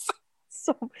vocals.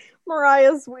 So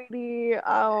Mariah, sweetie.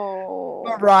 Oh.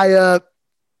 Mariah.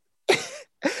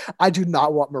 I do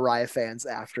not want Mariah fans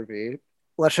after me.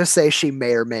 Let's just say she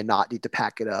may or may not need to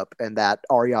pack it up, and that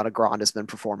Ariana Grande has been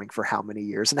performing for how many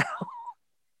years now?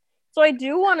 So I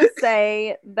do want to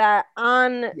say that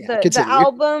on the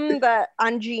album that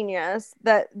on Genius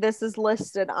that this is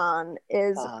listed on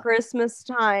is Christmas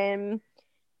Time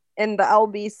in the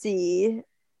LBC,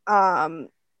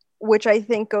 which I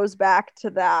think goes back to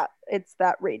that. It's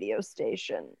that radio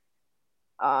station.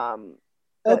 LBC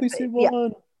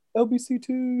 1, LBC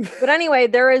 2. But anyway,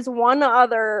 there is one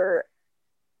other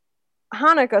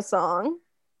Hanukkah song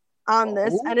on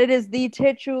this, and it is the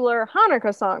titular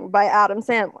Hanukkah song by Adam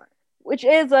Sandler, which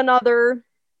is another,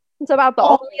 it's about the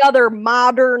only other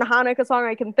modern Hanukkah song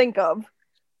I can think of.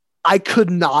 I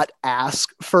could not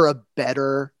ask for a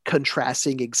better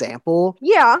contrasting example.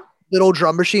 Yeah. Little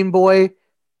Drum Machine Boy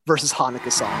versus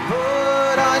Hanukkah song.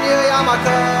 Put on your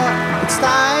yarmulke, it's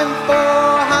time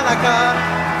for Hanukkah.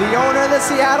 The owner of the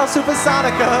Seattle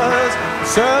Supersonicas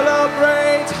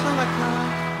celebrates Hanukkah.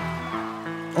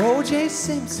 O.J.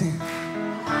 Simpson,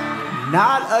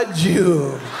 not a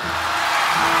Jew.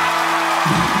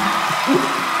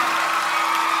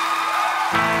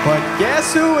 But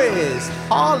guess who is?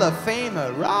 Hall of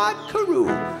Famer Rod Carew.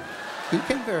 He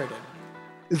converted.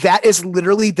 That is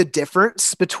literally the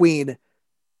difference between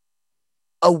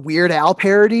a Weird Al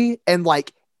parody and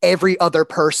like every other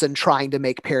person trying to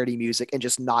make parody music and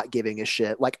just not giving a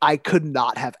shit. Like, I could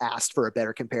not have asked for a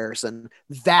better comparison.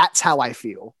 That's how I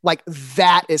feel. Like,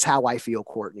 that is how I feel,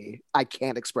 Courtney. I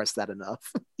can't express that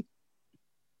enough.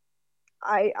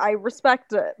 I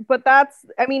respect it. But that's,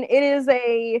 I mean, it is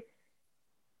a,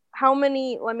 how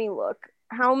many, let me look.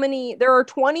 How many, there are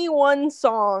 21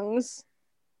 songs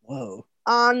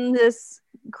on this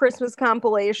Christmas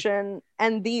compilation,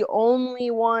 and the only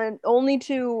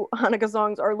two Hanukkah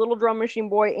songs are Little Drum Machine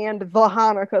Boy and the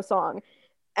Hanukkah song,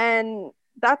 and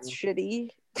that's shitty.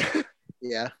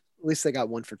 Yeah, at least they got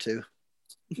one for two.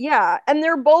 Yeah, and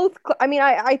they're both, I mean,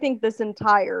 I think this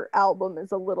entire album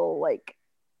is a little like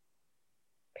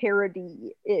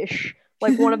parody-ish.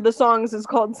 Like, one of the songs is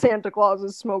called Santa Claus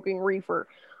is Smoking Reefer.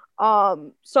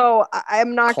 So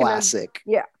I'm not classic.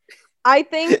 Yeah, I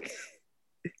think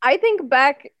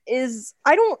Beck is,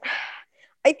 I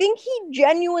think he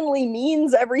genuinely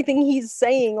means everything he's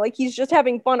saying. Like, he's just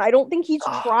having fun. I don't think he's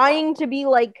trying to be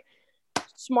like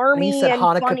smarmy he said and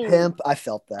Hanukkah funny. pimp. I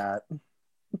felt that.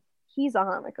 He's a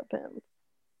Hanukkah pimp.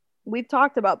 We've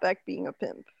talked about Beck being a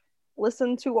pimp.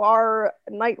 Listen to our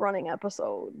night running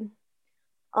episode.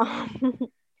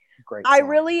 Great I song.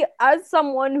 really, as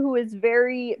someone who is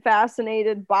very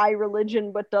fascinated by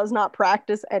religion but does not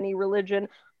practice any religion,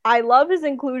 I love his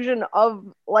inclusion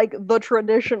of like the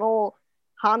traditional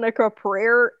Hanukkah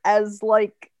prayer as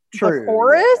like the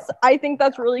chorus. Yeah. I think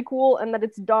that's really cool, and that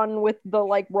it's done with the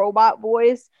like robot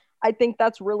voice. I think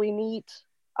that's really neat.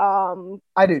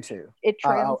 I do too. It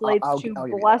translates to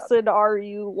 "Blessed are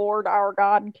you, Lord our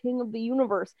God, King of the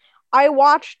universe." I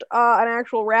watched an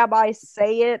actual rabbi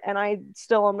say it, and I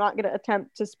still am not going to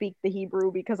attempt to speak the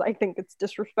Hebrew because I think it's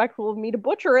disrespectful of me to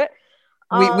butcher it.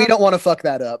 We don't want to fuck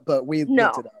that up, but we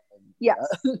looked it up. Yes.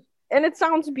 And it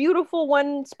sounds beautiful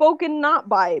when spoken not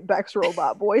by Beck's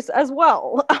robot voice as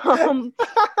well. But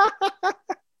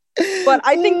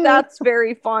I think that's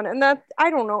very fun. And that, I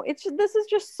don't know, this is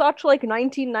just such like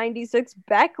 1996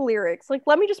 Beck lyrics. Like,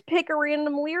 let me just pick a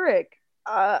random lyric.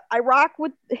 I rock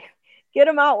with, get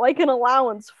them out like an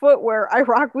allowance footwear. I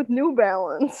rock with New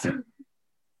Balance.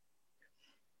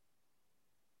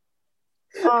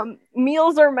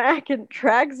 Meals are mackin',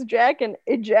 tracks jackin',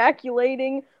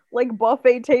 ejaculating like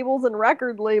buffet tables and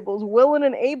record labels, willing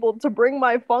and able to bring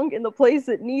my funk in the place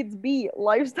it needs be.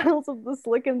 Lifestyles of the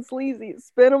slick and sleazy,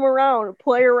 spin them around,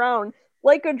 play around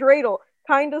like a dreidel,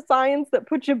 kind of science that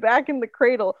puts you back in the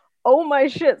cradle. Oh my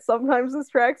shit, sometimes this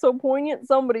track's so poignant,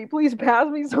 somebody please pass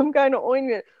me some kind of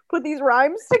ointment. Put these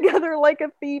rhymes together like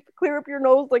a thief, clear up your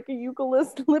nose like a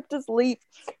eucalyptus leaf,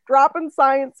 dropping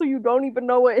science so you don't even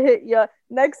know what hit ya.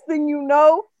 Next thing you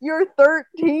know, you're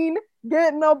 13,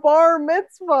 getting a bar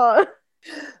mitzvah.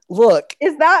 Look,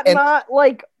 is that not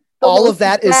like all of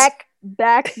that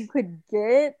back you could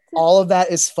get? All of that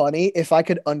is funny. If I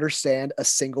could understand a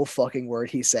single fucking word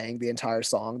he's saying the entire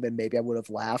song, then maybe I would have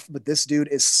laughed. But this dude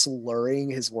is slurring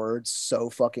his words so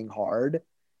fucking hard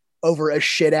over a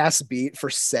shit ass beat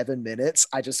for 7 minutes.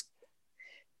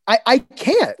 I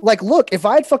can't. Like, look, if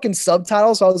I had fucking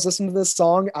subtitles while I was listening to this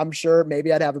song, I'm sure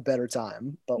maybe I'd have a better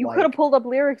time. But You like, could have pulled up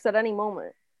lyrics at any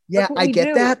moment. yeah, That's what I we get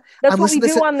do. that. That's I'm what we listening to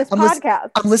do this. on this I'm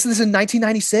podcast. I'm listening to this in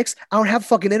 1996. I don't have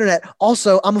fucking internet.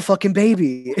 Also, I'm a fucking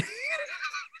baby.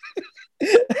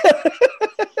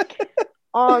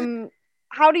 How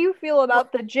do you feel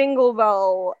about the Jingle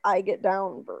Bell I Get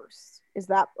Down verse? Is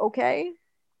that okay?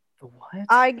 The what?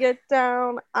 I get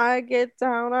down, I get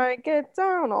down, I get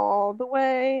down all the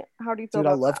way. How do you feel Dude,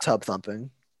 I about love that? tub thumping.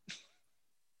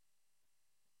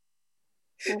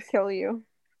 I'm gonna kill you.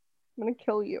 I'm gonna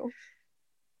kill you.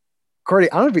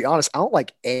 Cordy, I'm gonna be honest, I don't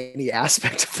like any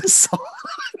aspect of this song.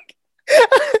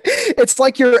 It's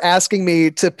like you're asking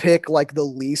me to pick like the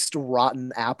least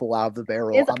rotten apple out of the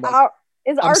barrel. Is I'm like,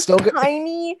 our still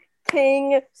tiny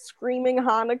king screaming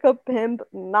Hanukkah pimp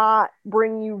not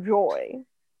bring you joy?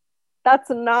 That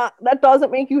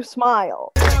doesn't make you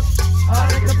smile.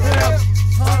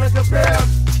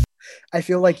 I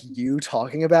feel like you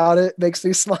talking about it makes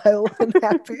me smile and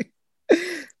happy.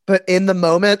 But in the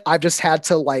moment, I've just had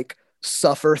to like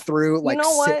suffer through like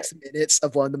 6 minutes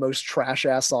of one of the most trash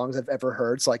ass songs I've ever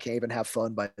heard, so I can't even have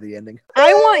fun by the ending.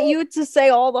 I want you to say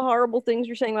all the horrible things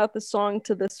you're saying about this song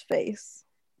to this face.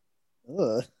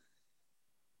 Ugh.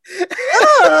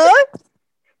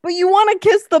 But you want to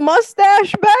kiss the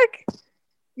mustache, Beck?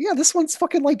 Yeah, this one's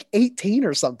fucking like 18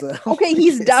 or something. Okay,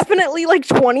 he's definitely like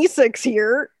 26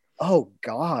 here. Oh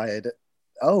God.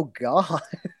 Oh God.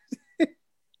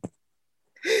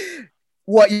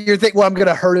 What you think? Well, I'm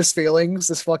gonna hurt his feelings.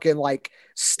 This fucking like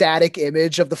static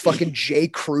image of the fucking J.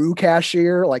 Crew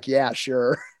cashier. Like, yeah,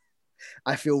 sure.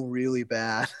 I feel really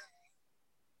bad.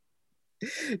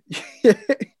 You're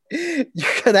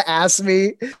gonna ask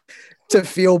me to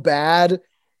feel bad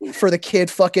for the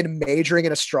kid fucking majoring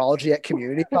in astrology at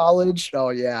community college? Oh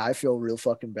yeah, I feel real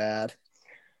fucking bad.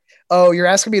 Oh, you're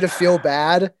asking me to feel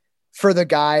bad for the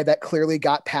guy that clearly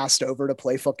got passed over to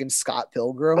play fucking Scott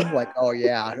Pilgrim? Like, oh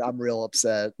yeah, I'm real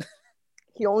upset.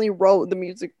 He only wrote the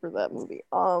music for that movie.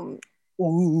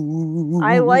 Ooh,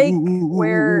 I like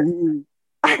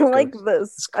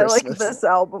this. I like this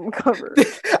album cover.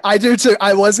 I do too.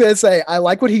 I was gonna say I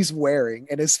like what he's wearing,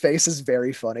 and his face is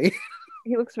very funny.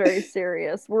 He looks very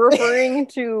serious. We're referring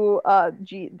to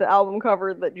the album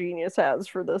cover that Genius has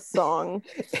for this song.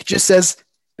 It just says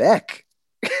Beck.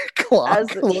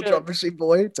 Clock, little should. drum machine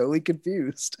boy, totally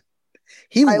confused.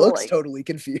 He looks totally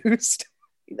confused.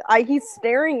 He's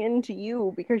staring into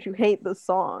you because you hate the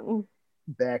song.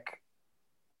 Beck,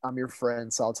 I'm your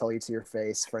friend, so I'll tell you to your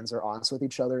face. Friends are honest with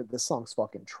each other. This song's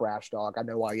fucking trash, dog. I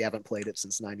know why you haven't played it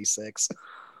since '96.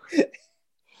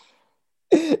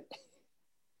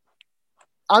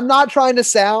 I'm not trying to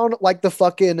sound like the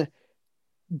fucking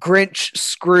Grinch,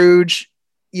 Scrooge,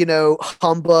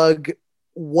 humbug,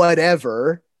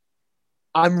 whatever.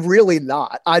 I'm really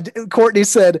not. Courtney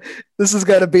said this is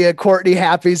going to be a Courtney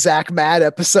happy Zach mad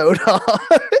episode. Well,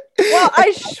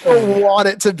 I don't want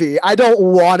it to be. I don't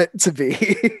want it to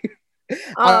be.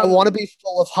 I want to be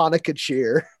full of Hanukkah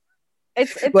cheer.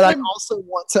 But I also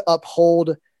want to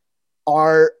uphold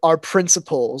our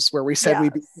principles where we said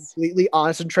we'd be completely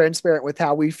honest and transparent with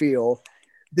how we feel.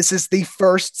 This is the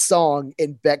first song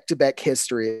in Beck to Beck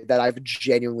history that I've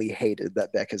genuinely hated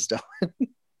that Beck has done.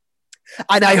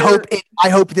 And I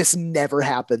hope this never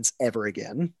happens ever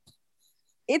again.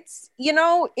 It's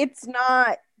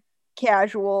not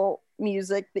casual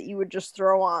music that you would just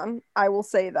throw on. I will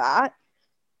say that.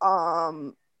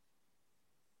 But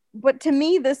to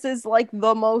me, this is like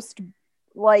the most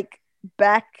like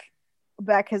Beck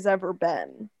has ever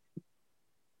been.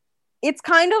 It's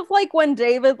kind of like when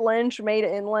David Lynch made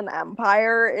Inland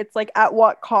Empire. It's like, at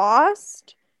what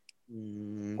cost?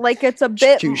 Like, it's a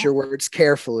bit. Choose your words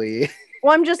carefully.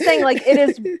 Well, I'm just saying, like, it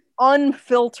is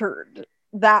unfiltered,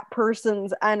 that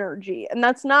person's energy. And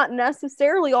that's not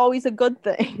necessarily always a good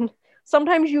thing.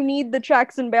 Sometimes you need the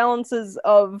checks and balances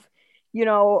of,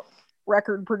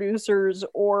 record producers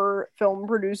or film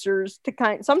producers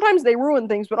to sometimes they ruin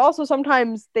things, but also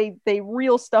sometimes they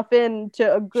reel stuff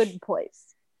into a good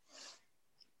place.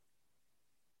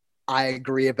 I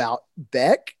agree about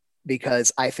Beck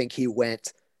because I think he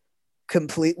went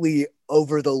completely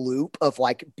over the loop of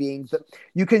like being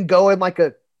you can go in like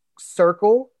a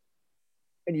circle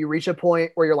and you reach a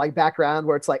point where you're like back around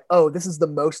where it's like, oh, this is the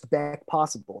most Beck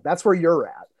possible. That's where you're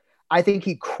at. I think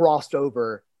he crossed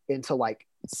over into like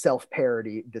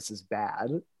self-parody. This is bad,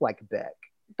 like Beck.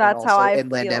 That's how I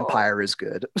Inland feel. Empire is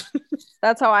good.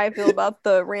 That's how I feel about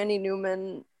the Randy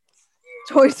Newman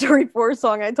Toy Story 4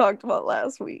 song I talked about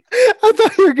last week. I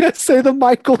thought you were gonna say the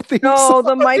Michael theme No, song.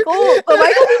 the Michael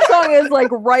theme song is like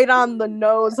right on the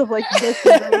nose of like this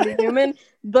is Randy Newman.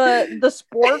 The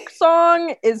Spork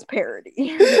song is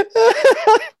parody.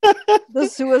 The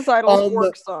suicidal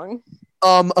Spork song.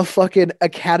 A fucking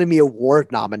Academy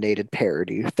Award nominated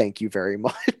parody. Thank you very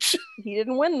much. He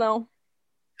didn't win though.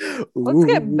 Let's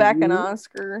get Beck an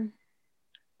Oscar.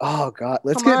 Oh god,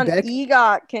 let's Come get on, Beck.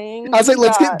 EGOT King. I was like,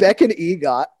 let's EGOT. get Beck and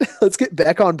EGOT. Let's get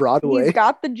Beck on Broadway. He's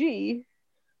got the G.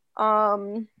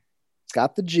 It's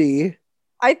got the G.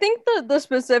 I think the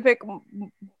specific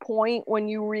point when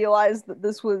you realize that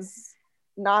this was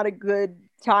not a good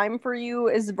time for you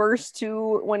is verse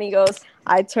 2 when he goes,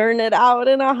 I turn it out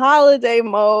in a holiday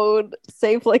mode,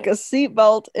 safe like a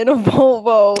seatbelt in a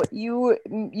Volvo.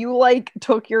 You like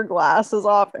took your glasses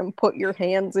off and put your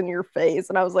hands in your face,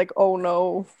 and I was like, oh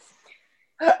no.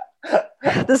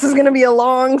 This is gonna be a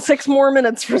long 6 more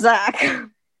minutes for Zach.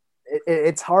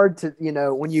 It's hard to,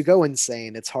 when you go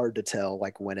insane, it's hard to tell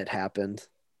like when it happened.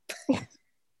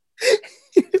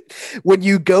 When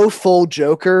you go full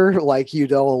Joker, like you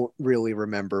don't really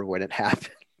remember when it happened.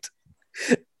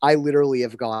 I literally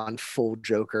have gone full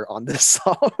Joker on this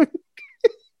song.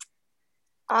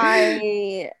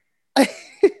 I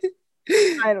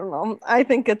don't know. I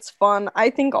think it's fun.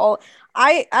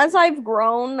 As I've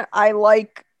grown, I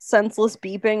like senseless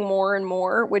beeping more and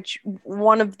more, which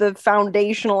one of the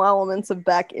foundational elements of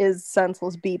Beck is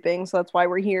senseless beeping, so that's why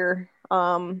we're here.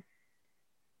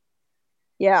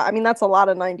 Yeah, I mean, that's a lot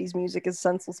of 90s music is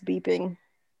senseless beeping.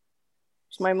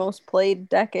 It's my most played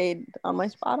decade on my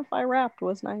Spotify Wrapped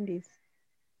was 90s.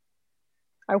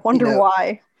 I wonder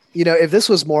why. If this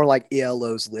was more like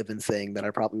ELO's Living Thing, then I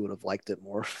probably would have liked it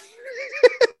more.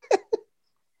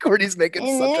 Courtney's making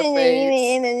such a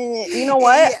face. You know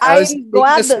what? I'm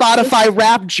glad the Spotify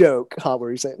rap joke. Huh, what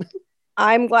were you saying?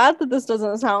 I'm glad that this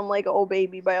doesn't sound like Oh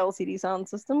Baby by LCD Sound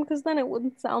System, because then it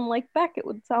wouldn't sound like Beck. It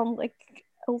would sound like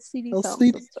LCD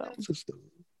Sound System.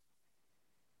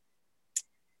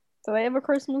 Do they have a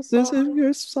Christmas song? This is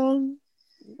your song.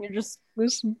 You're just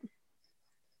listen.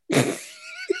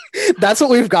 That's what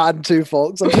we've gotten to,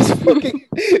 folks. I'm just fucking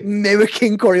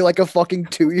mimicking Corey like a fucking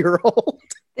 2-year-old.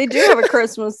 They do have a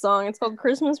Christmas song. It's called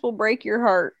Christmas Will Break Your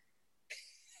Heart.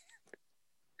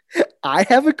 I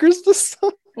have a Christmas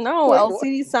song? No, wait,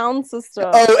 LCD Sound System.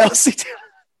 Oh,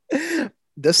 LCD.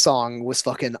 This song was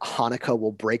fucking Hanukkah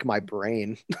Will Break My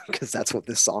Brain, because that's what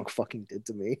this song fucking did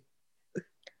to me.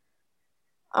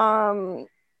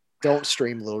 Don't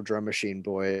stream Little Drum Machine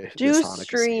Boy. Do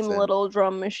stream season. Little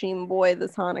Drum Machine Boy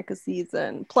this Hanukkah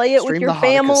season. Play it stream with your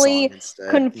family.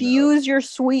 Confuse your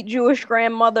sweet Jewish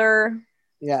grandmother.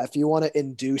 Yeah, if you want to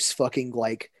induce fucking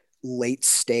like late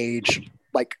stage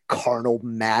like carnal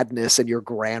madness in your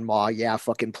grandma, yeah,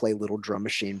 fucking play Little Drum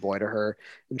Machine Boy to her,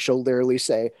 and she'll literally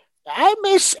say, I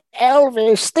miss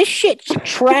Elvis. This shit's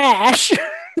trash.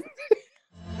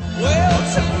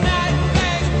 Well, tonight,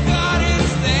 thank God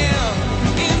it's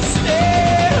them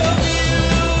instead of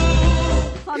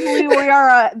you. Suddenly we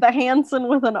are the Hanson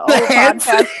with an O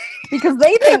podcast because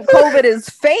they think COVID is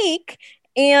fake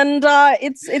and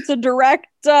it's a direct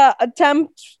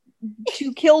attempt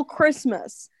to kill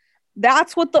Christmas.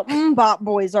 That's what the Mbop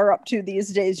boys are up to these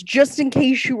days, just in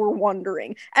case you were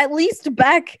wondering. At least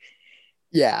Beck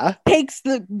takes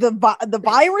the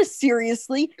virus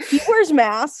seriously. He wears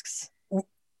masks.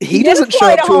 He doesn't show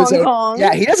up to his own.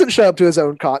 Yeah, he doesn't show up to his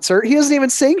own concert. He doesn't even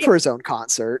sing for his own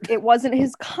concert. It wasn't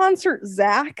his concert,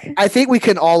 Zach. I think we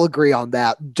can all agree on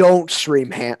that. Don't stream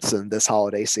Hanson this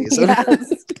holiday season.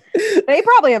 Yes. They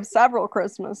probably have several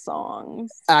Christmas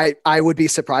songs. I would be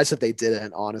surprised if they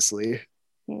didn't, honestly.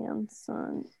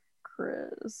 Hanson,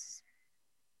 Chris.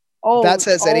 Oh, that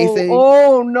says anything.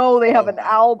 Oh no, they have an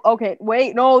album. Okay,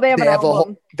 wait, no, they have an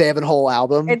album. They have a whole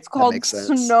album. It's called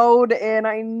Snowed In.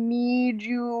 I need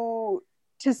you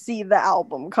to see the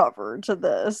album cover to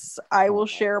this. I will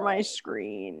share my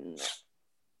screen.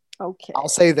 Okay. I'll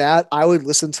say that I would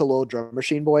listen to Little Drum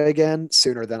Machine Boy again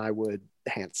sooner than I would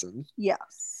Hanson.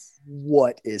 Yes.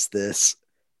 What is this?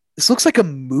 This looks like a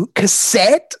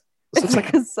cassette. This looks like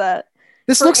a cassette.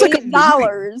 This For looks like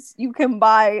 $8, you can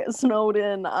buy Snowed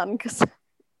In on cassette.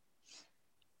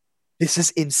 This is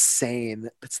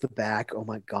insane. That's the back. Oh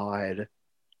my god.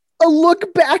 A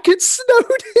look back at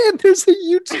Snowed In. There's a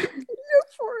YouTube video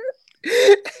for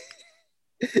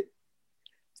it.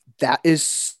 That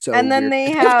is so And then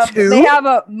weird. they have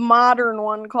a modern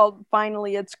one called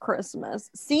Finally It's Christmas.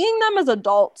 Seeing them as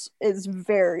adults is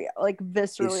very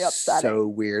viscerally upsetting. So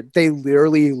weird. They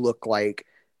literally look like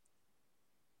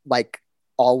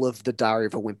all of the Diary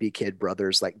of a Wimpy Kid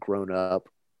brothers grown up.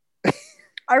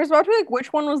 I was about to be like,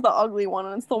 which one was the ugly one?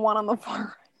 And it's the one on the far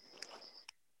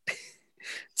right.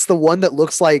 It's the one that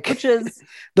looks like Which is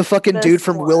the fucking this dude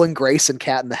from one. Will and Grace and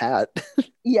Cat in the Hat.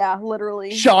 Yeah,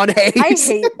 literally. Sean Hayes. I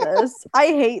hate this. I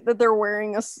hate that they're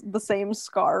wearing the same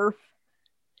scarf.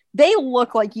 They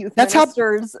look like youth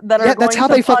ministers that are going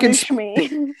to punish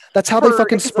me. That's how they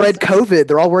fucking spread COVID.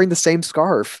 They're all wearing the same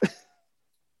scarf.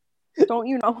 Don't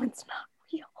you know it's not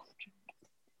real?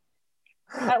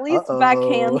 At least Beck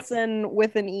Hansen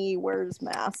with an E wears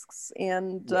masks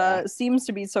and seems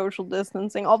to be social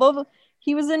distancing. Although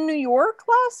he was in New York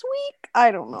last week. I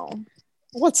don't know.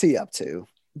 What's he up to?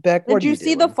 Beck, did you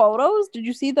see the photos? Did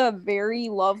you see the very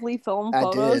lovely film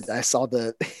photos? I did.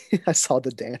 I saw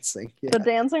the dancing. Yeah. The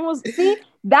dancing was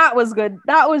that was good.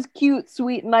 That was cute,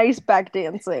 sweet, nice Beck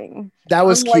dancing. That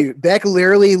was cute. Beck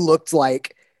literally looked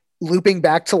like, looping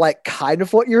back to like kind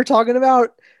of what you were talking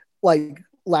about, like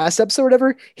last episode or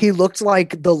whatever, he looked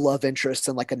like the love interest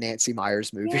in like a Nancy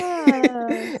Meyers movie.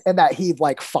 Yes. And that he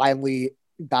like finally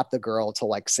got the girl to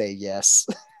like say yes.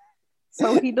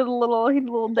 So he did a little dance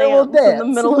in the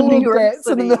middle of New York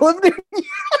City.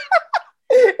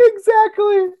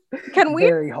 Exactly. Can we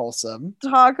very wholesome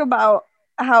talk about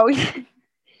how this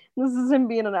is him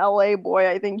being an LA boy?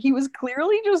 I think he was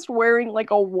clearly just wearing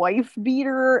like a wife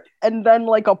beater and then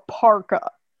like a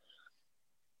parka.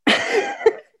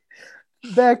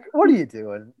 Beck, what are you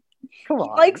doing? Come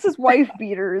on. He likes his wife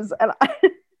beaters, and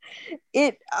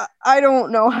I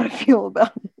don't know how to feel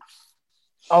about it.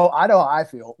 Oh, I know how I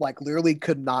feel. Like, literally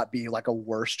could not be like a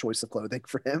worse choice of clothing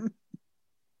for him.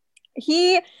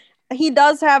 He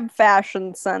does have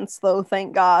fashion sense, though,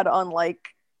 thank God,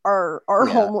 unlike our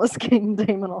homeless king,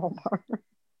 Damon Albarn.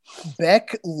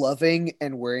 Beck loving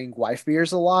and wearing wife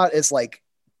beaters a lot is like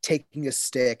taking a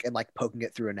stick and like poking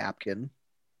it through a napkin.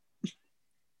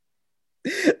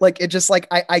 Like, it just like,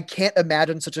 I can't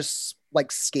imagine such a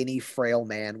like skinny, frail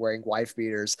man wearing wife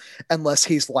beaters unless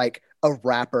he's like a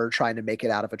rapper trying to make it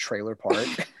out of a trailer park.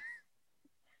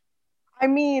 I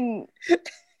mean,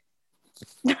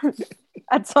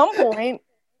 at some point,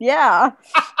 yeah.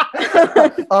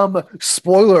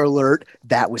 Spoiler alert,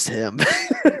 that was him.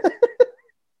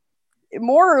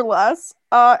 More or less.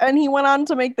 And he went on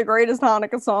to make the greatest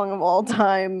Hanukkah song of all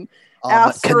time.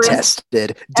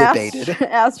 Contested, debated.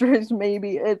 Asterisk,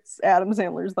 maybe it's Adam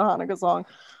Sandler's The Hanukkah Song.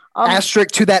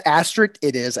 Asterisk to that asterisk,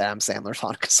 it is Adam Sandler's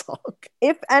Hanukkah song.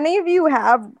 If any of you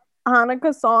have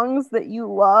Hanukkah songs that you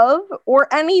love,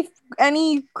 or any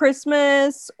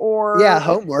Christmas or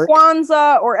homework,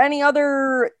 Kwanzaa, or any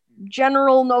other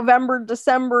general November,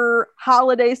 December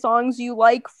holiday songs you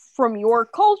like from your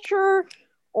culture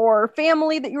or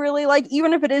family that you really like,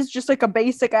 even if it is just like a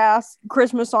basic ass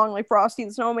Christmas song like Frosty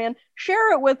the Snowman,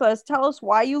 share it with us. Tell us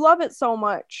why you love it so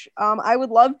much. I would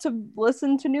love to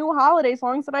listen to new holiday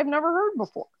songs that I've never heard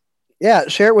before. Yeah,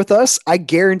 share it with us. I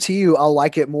guarantee you I'll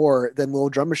like it more than Little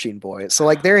Drum Machine Boy. So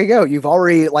like, there you go. You've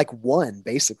already like won,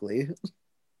 basically.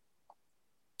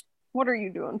 What are you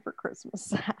doing for Christmas,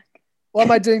 Zach? What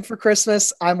am I doing for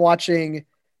Christmas? I'm watching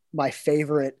my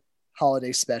favorite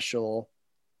holiday special.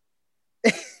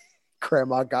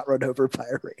 Grandma got run over by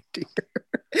a reindeer.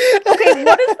 Okay,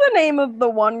 what is the name of the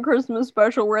one Christmas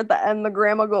special where at the end the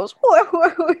grandma goes,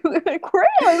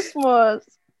 Christmas?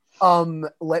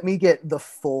 Let me get the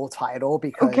full title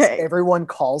because everyone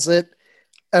calls it.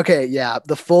 Okay, yeah,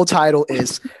 the full title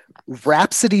is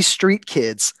Rhapsody Street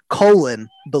Kids,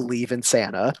 Believe in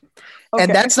Santa. Okay.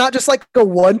 And that's not just like a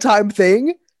one-time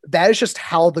thing. That is just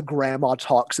how the grandma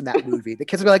talks in that movie. The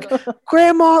kids will be like,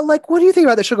 Grandma, like, what do you think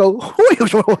about this? She'll go,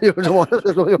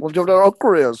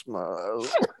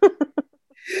 Christmas.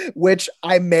 Which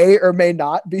I may or may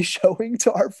not be showing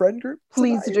to our friend group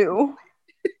tonight. Please do.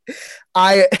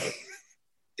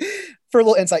 For a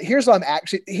little insight,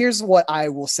 here's what I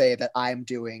will say that I'm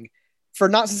doing for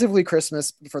not specifically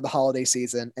Christmas, for the holiday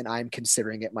season, and I'm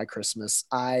considering it my Christmas.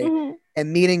 I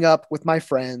am meeting up with my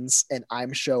friends and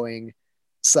I'm showing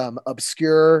some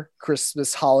obscure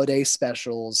Christmas holiday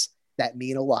specials that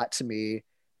mean a lot to me,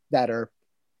 that are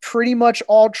pretty much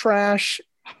all trash,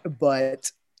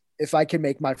 but if I can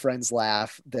make my friends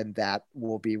laugh, then that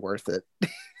will be worth it.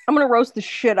 I'm gonna roast the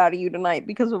shit out of you tonight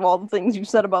because of all the things you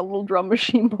said about Little Drum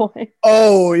Machine Boy.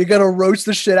 Oh, you're gonna roast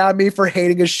the shit out of me for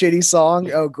hating a shitty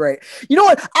song? Oh, great. You know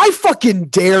what? I fucking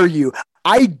dare you.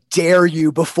 I dare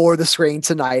you before the screen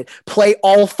tonight, play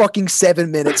all fucking 7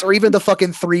 minutes or even the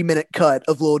fucking 3-minute cut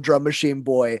of Little Drum Machine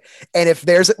Boy. And if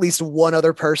there's at least one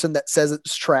other person that says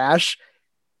it's trash,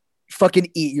 fucking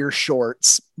eat your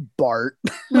shorts, Bart.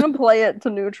 I'm gonna play it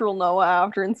to neutral Noah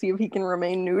after and see if he can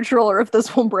remain neutral or if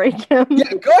this will break him.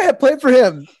 Yeah, go ahead, play it for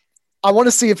him. I want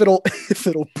to see if it'll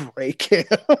break him.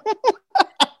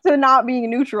 to not being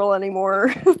neutral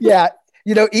anymore. Yeah,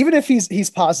 even if he's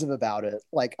positive about it,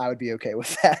 like I would be okay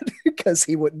with that because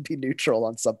he wouldn't be neutral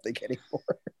on something anymore.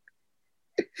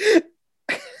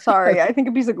 Sorry, I think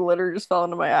a piece of glitter just fell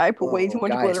into my eye. I put way too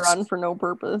much guys, glitter on for no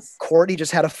purpose. Courtney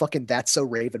just had a fucking "That's So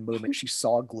Raven" moment. She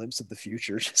saw a glimpse of the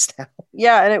future just now.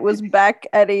 Yeah, and it was Beck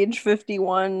at age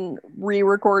 51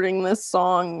 re-recording this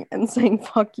song and saying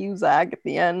 "fuck you, Zach" at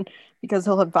the end because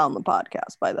he'll have found the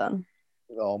podcast by then.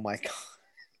 Oh my god.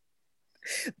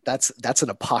 That's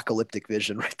an apocalyptic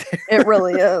vision right there. It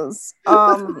really is.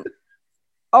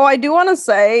 I do want to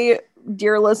say,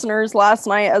 dear listeners, last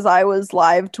night as I was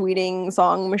live tweeting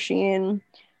Song Machine,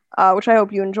 which I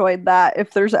hope you enjoyed that.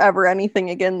 If there's ever anything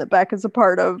again that Beck is a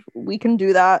part of, we can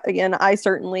do that again. I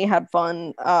certainly had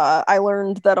fun. I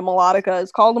learned that a melodica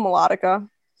is called a melodica.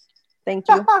 Thank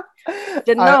you.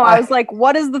 Didn't know. I was like,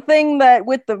 what is the thing that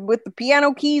with the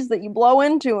piano keys that you blow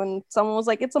into? And someone was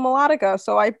like, it's a melodica.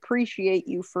 So I appreciate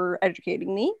you for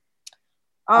educating me.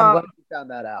 I'm glad you found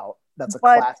that out. That's a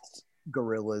classic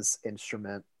Gorillaz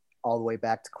instrument all the way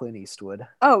back to Clint Eastwood.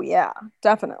 Oh yeah,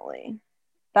 definitely.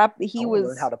 That he was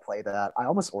learn how to play that. I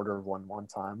almost ordered one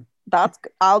time.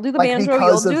 I'll do the banjo.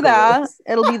 You'll do that.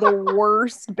 It'll be the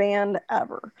worst band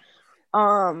ever.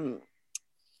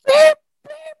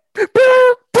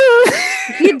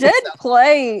 They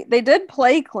did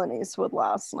play Clint Eastwood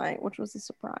last night, which was a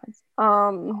surprise.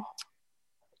 What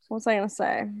was I gonna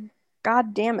say?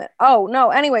 God damn it. Oh no,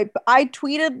 anyway, I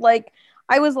tweeted, like,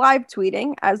 I was live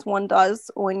tweeting, as one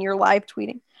does when you're live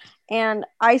tweeting, and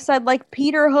I said, like,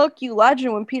 Peter Hook, you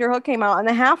legend, when Peter Hook came out, and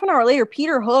then half an hour later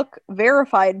Peter Hook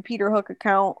verified Peter Hook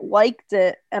account, liked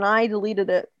it, and I deleted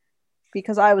it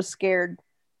because I was scared.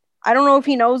 I don't know if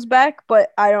he knows Beck,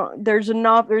 but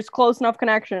there's close enough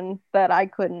connection that I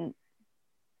couldn't.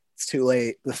 It's too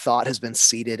late. The thought has been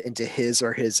seeded into his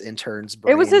or his intern's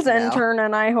brain. It was his intern,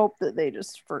 and I hope that they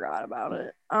just forgot about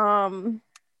it.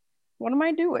 What am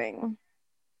I doing?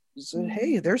 So,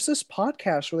 hey, there's this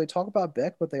podcast where they talk about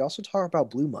Beck, but they also talk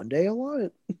about Blue Monday a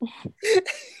lot.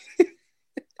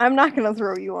 I'm not going to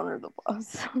throw you under the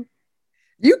bus.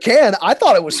 You can. I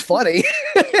thought it was funny.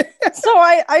 So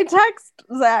I text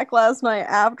Zach last night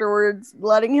afterwards,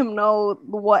 letting him know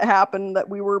what happened, that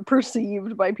we were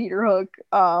perceived by Peter Hook,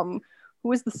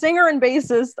 who is the singer and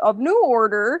bassist of New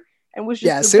Order and was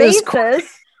just the bassist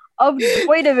of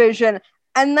Joy Division.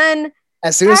 And then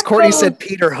as soon as Courtney said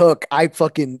Peter Hook,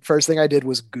 first thing I did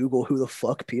was Google who the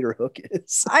fuck Peter Hook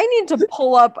is. I need to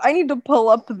pull up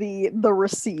the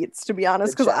receipts, to be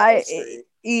honest, because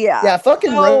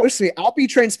fucking roast me. I'll be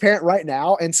transparent right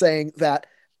now and saying that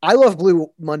I love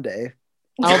Blue Monday.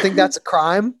 I don't think that's a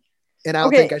crime, and I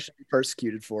don't think I should be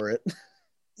persecuted for it.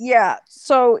 Yeah,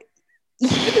 so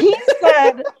he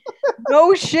said,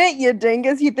 no shit, you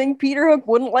dingus. You think Peter Hook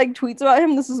wouldn't like tweets about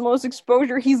him? This is the most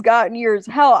exposure he's got in years.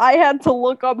 Hell, I had to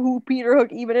look up who Peter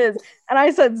Hook even is. And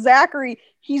I said, Zachary,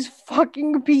 he's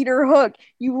fucking Peter Hook.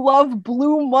 You love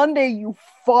Blue Monday, you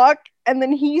fuck. And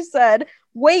then he said,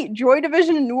 wait, Joy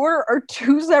Division and New Order are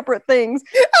two separate things.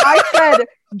 I said,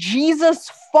 Jesus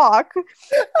fuck.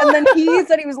 And then he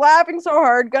said he was laughing so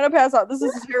hard, gonna pass out. This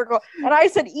is hysterical. And I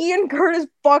said, Ian Curtis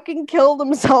fucking killed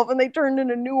himself, and they turned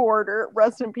into New Order.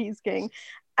 Rest in peace, King.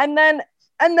 And then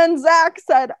Zach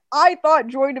said, I thought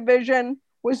Joy Division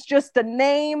was just a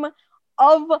name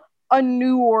of a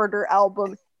New Order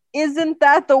album. Isn't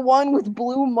that the one with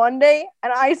Blue Monday?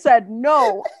 And I said,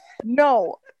 no,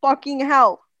 fucking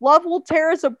hell. Love Will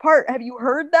Tear Us Apart. Have you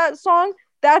heard that song?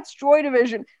 That's Joy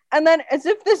Division. And then, as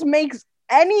if this makes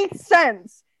any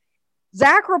sense,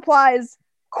 Zach replies,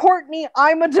 Courtney,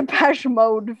 I'm a Depeche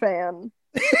Mode fan.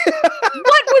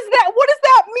 What was that? What does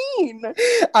that mean?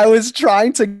 I was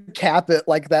trying to cap it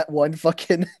like that one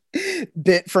fucking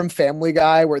bit from Family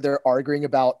Guy where they're arguing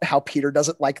about how Peter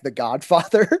doesn't like The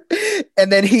Godfather.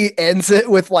 And then he ends it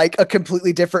with like a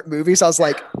completely different movie. So I was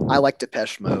like, I like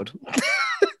Depeche Mode.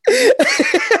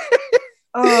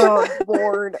 Oh,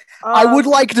 Lord. I would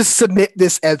like to submit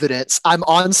this evidence. I'm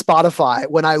on Spotify.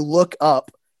 When I look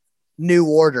up New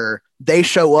Order, they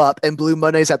show up and Blue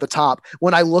Monday's at the top.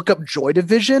 When I look up Joy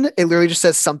Division, it literally just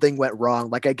says something went wrong.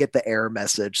 Like I get the error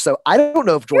message. So I don't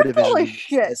know if Joy Division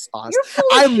is on.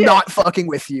 I'm not fucking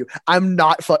with you. I'm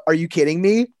not. Are you kidding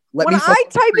me? When I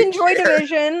type in Joy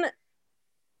Division,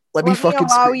 let me fucking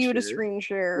allow you to screen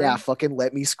share. Yeah, fucking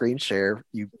let me screen share.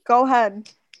 You go ahead.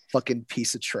 Fucking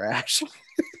piece of trash.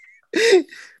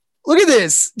 Look at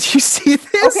this. Do you see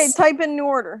this? Okay, type in New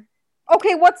Order.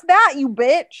 Okay, what's that, you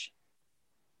bitch?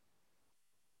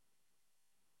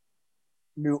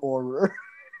 New Order.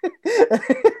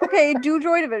 Okay, do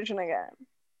Joy Division again.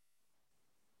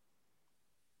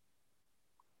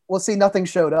 Well, see, nothing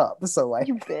showed up, so like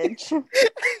You bitch.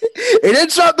 it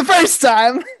didn't show up the first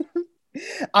time.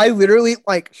 I literally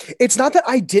like. It's not that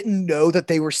I didn't know that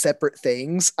they were separate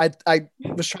things. I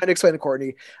was trying to explain to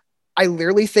Courtney. I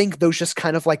literally think those just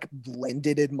kind of like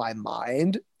blended in my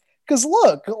mind. Because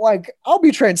look, like I'll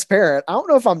be transparent. I don't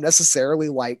know if I'm necessarily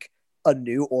like a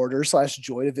New Order /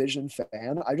 Joy Division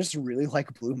fan. I just really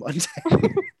like Blue Monday.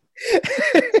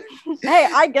 Hey,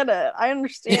 I get it. I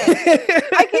understand.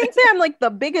 I can't say I'm like the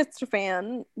biggest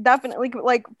fan. Definitely,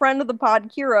 like friend of the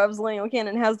pod, Kira of Zeleno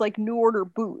Cannon has like New Order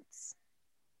boots.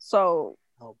 So,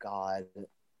 oh God,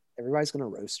 everybody's gonna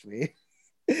roast me.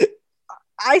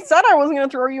 I said I wasn't gonna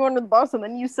throw you under the bus, and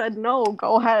then you said no.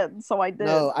 Go ahead. So I did.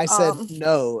 No, I said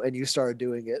no, and you started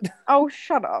doing it. Oh,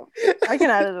 shut up! I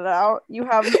can edit it out. You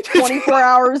have 24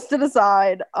 hours to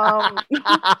decide.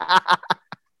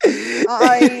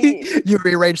 You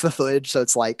rearrange the footage so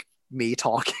it's like me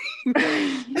talking. You'd be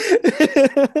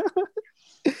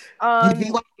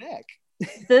like Nick.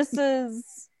 This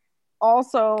is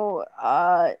also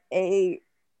a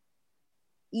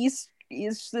this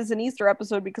is an Easter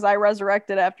episode because I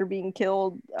resurrected after being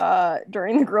killed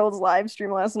during the Girls live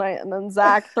stream last night, and then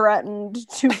Zach threatened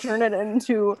to turn it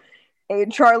into a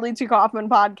Charlie T. Kaufman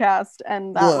podcast,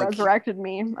 and that resurrected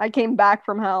me. I came back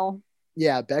from hell.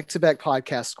 Yeah, back-to-back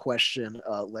podcast question.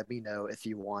 Let me know if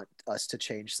you want us to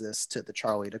change this to the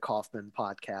Charlie to Kaufman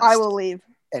podcast. I will leave.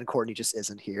 And Courtney just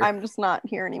isn't here. I'm just not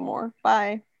here anymore.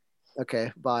 Bye.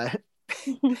 Okay, bye.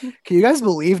 Can you guys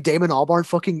believe Damon Albarn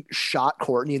fucking shot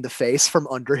Courtney in the face from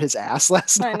under his ass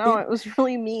last night? I know, it was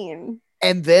really mean.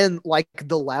 And then, like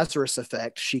the Lazarus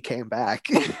effect, she came back.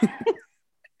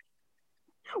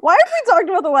 Why have we talked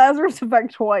about the Lazarus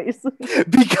effect twice?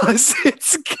 Because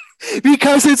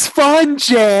it's fun,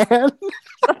 Jan.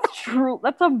 That's true.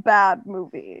 That's a bad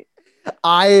movie.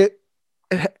 That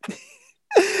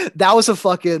was a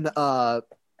fucking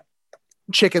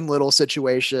Chicken Little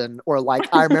situation, or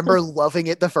like I remember loving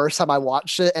it the first time I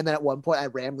watched it, and then at one point I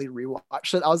randomly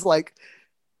rewatched it. I was like,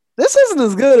 this isn't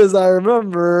as good as I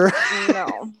remember.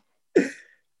 No.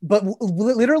 But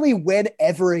literally,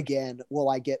 whenever again will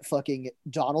I get fucking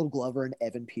Donald Glover and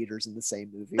Evan Peters in the same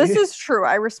movie? This is true.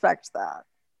 I respect that.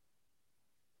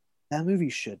 That movie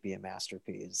should be a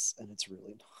masterpiece, and it's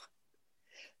really not.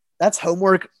 That's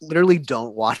homework. Literally,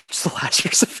 don't watch The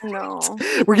Lazarus Effect. No.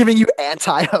 We're giving you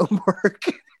anti-homework.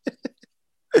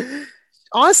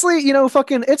 Honestly,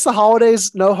 fucking, it's the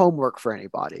holidays. No homework for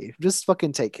anybody. Just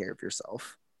fucking take care of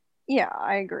yourself. Yeah,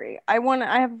 I agree. I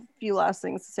have a few last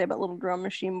things to say about Little Drum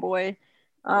Machine Boy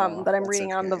that I'm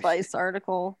reading on the Vice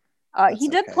article. He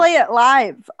did play it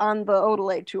live on the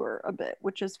Odelay tour a bit,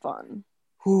 which is fun.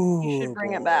 Ooh, you should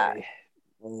bring it back.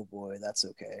 Oh boy, that's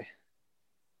okay.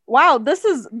 Wow, this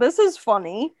is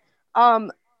funny.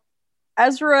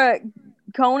 Ezra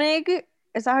Koenig,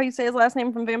 is that how you say his last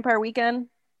name from Vampire Weekend?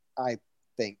 I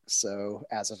think so,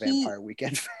 as a Vampire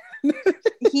Weekend fan.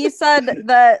 He said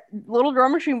that Little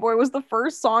Drum Machine Boy was the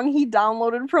first song he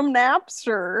downloaded from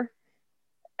Napster.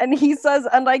 And he says,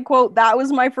 and I quote, "That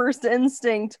was my first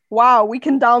instinct. Wow, we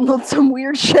can download some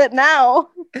weird shit now."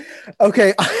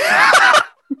 Okay.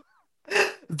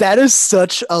 That is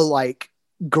such a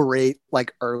great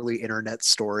early internet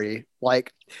story.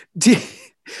 Do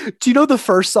you know the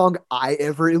first song I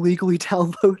ever illegally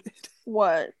downloaded?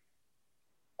 What?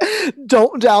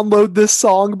 "Don't Download This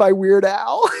Song" by Weird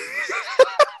Al.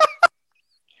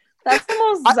 That's the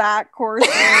most Zach Core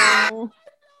thing.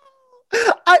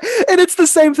 And it's the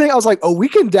same thing. I was like, oh, we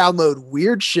can download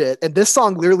weird shit, and this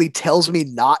song literally tells me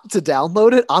not to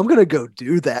download it. I'm gonna go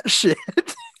do that shit.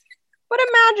 But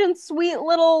imagine sweet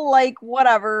little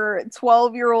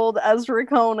 12-year-old Ezra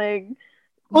Koenig.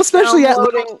 Well, especially at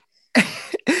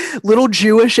little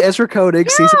Jewish Ezra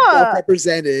Koenig sees himself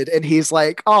represented, and he's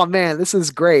like, oh man, this is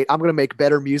great. I'm gonna make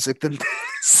better music than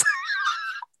this.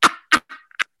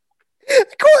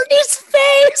 Courtney's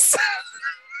face.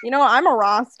 I'm a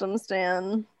Rostam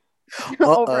stan.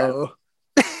 Uh-oh.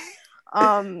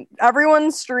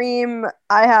 Everyone stream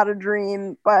 "I Had a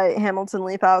Dream" by Hamilton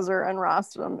Leifhauser and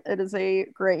Rostam. It is a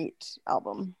great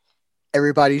album.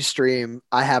 Everybody stream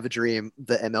 "I Have a Dream,"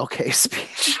 the MLK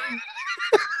speech.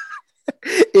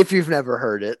 If you've never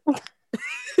heard it. We'll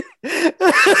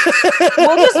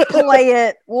just play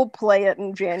it. We'll play it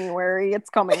in January. It's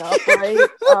coming up, right?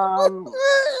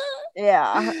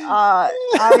 Yeah.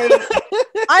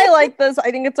 I like this. I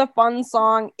think it's a fun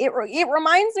song. It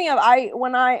reminds me of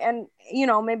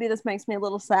maybe this makes me a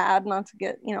little sad, not to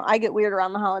get, I get weird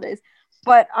around the holidays,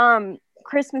 but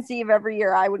Christmas Eve every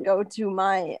year I would go to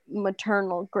my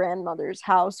maternal grandmother's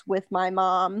house with my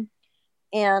mom,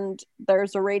 and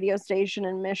there's a radio station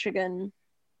in Michigan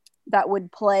that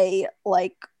would play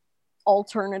like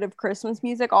alternative Christmas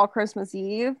music all Christmas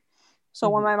Eve. So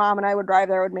when my mom and I would drive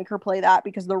there, I would make her play that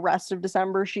because the rest of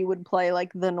December she would play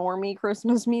like the normie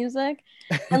Christmas music.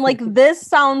 And like this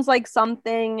sounds like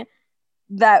something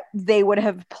that they would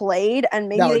have played, and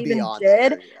maybe they even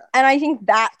did. There, yeah. And I think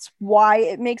that's why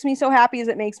it makes me so happy, is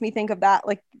it makes me think of that.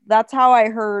 Like that's how I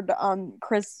heard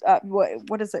Chris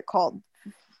what is it called?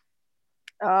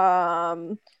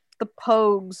 The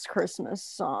Pogues Christmas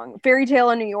song, Fairy Tale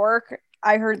in New York.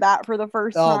 I heard that for the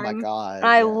first time. Oh my god. And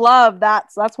I love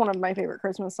that. So that's one of my favorite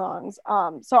Christmas songs.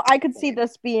 So I could see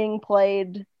this being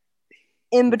played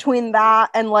in between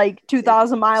that and like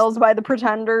 2,000 Miles by the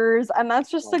Pretenders, and that's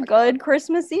just a good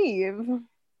Christmas Eve.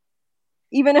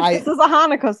 Even if this is a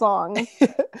Hanukkah song.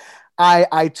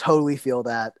 I totally feel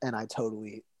that, and I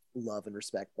totally love and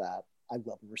respect that. I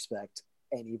love and respect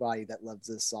anybody that loves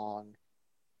this song,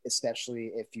 especially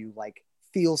if you like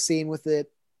feel seen with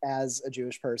it as a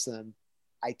Jewish person.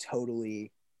 I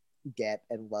totally get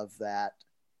and love that.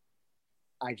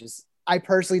 I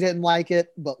personally didn't like it,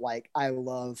 but like I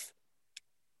love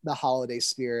the holiday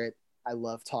spirit. I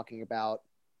love talking about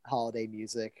holiday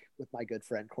music with my good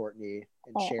friend Courtney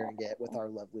and sharing it with our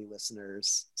lovely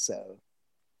listeners. So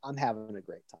I'm having a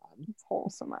great time. It's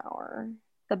wholesome hour.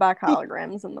 The back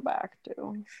hologram's in the back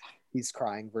too. He's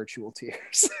crying virtual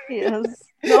tears. He is.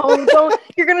 No, don't.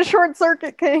 You're gonna short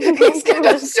circuit, King. He's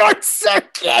gonna short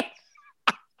circuit.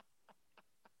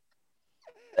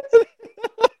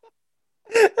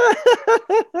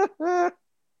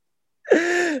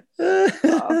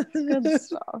 Good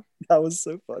stuff. That was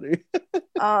so funny.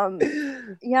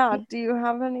 Yeah, do you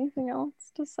have anything else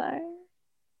to say?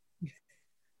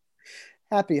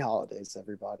 Happy holidays,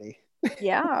 everybody.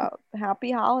 Yeah,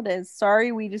 happy holidays.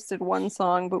 Sorry we just did one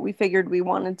song, but we figured we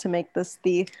wanted to make this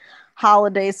the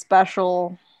holiday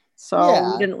special.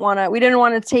 So we didn't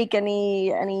want to take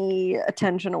any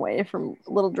attention away from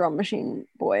Little Drum Machine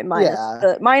Boy minus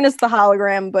the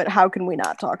hologram, but how can we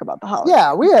not talk about the hologram?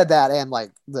 Yeah, we had that and like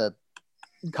the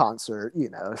concert,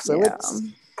 so it's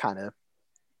kind of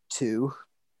two.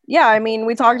 Yeah, I mean,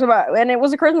 we talked about, and it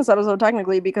was a Christmas episode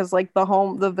technically because like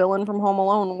the villain from Home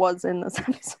Alone was in this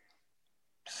episode.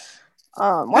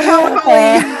 Watch out,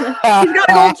 Macaulay. He's got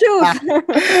a gold tooth.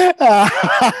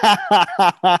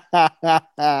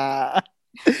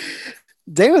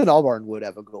 David Albarn would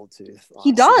have a gold tooth. Honestly.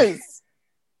 He does.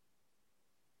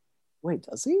 Wait,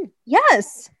 does he?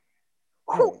 Yes.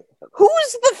 Who's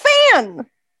the fan?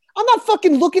 I'm not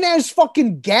fucking looking at his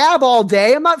fucking gab all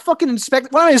day. I'm not fucking inspecting.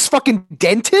 What am I, his fucking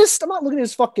dentist? I'm not looking at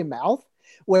his fucking mouth.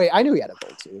 Wait, I knew he had a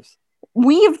gold tooth.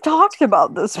 We've talked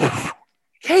about this before.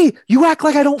 Hey, you act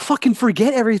like I don't fucking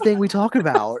forget everything we talk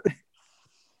about.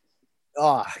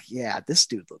 Oh, yeah, this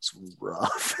dude looks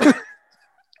rough.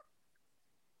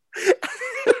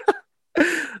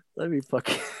 Let me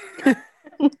fucking...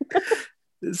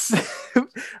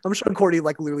 I'm showing Courtney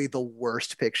like literally the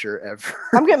worst picture ever.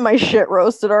 I'm getting my shit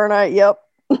roasted, aren't I? Yep.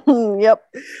 Yep.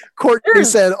 Courtney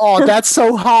said, "Oh, that's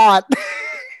so hot."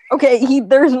 Okay,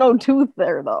 there's no tooth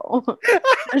there though.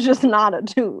 There's just not a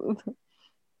tooth.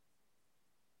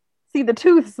 See, the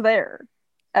tooth's there,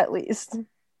 at least.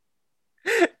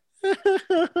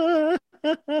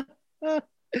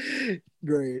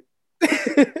 Great.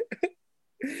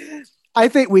 I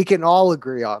think we can all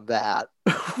agree on that.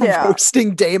 Yeah.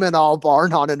 Roasting Damon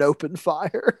Albarn on an open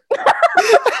fire.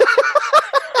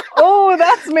 Oh,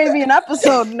 that's maybe an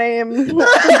episode name. But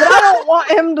I don't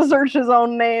want him to search his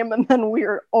own name and then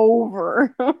we're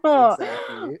over.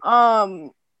 Exactly.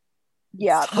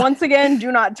 Yeah, once again,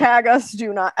 do not tag us.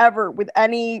 Do not ever with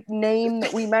any name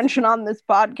that we mention on this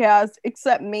podcast,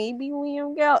 except maybe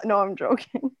Liam Gall. No, I'm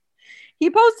joking. He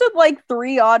posted like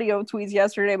 3 audio tweets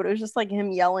yesterday, but it was just like him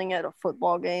yelling at a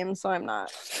football game, so I'm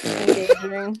not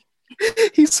engaging.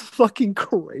 He's fucking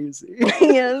crazy.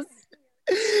 He is.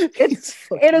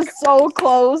 It is so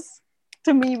close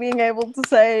to me being able to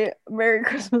say Merry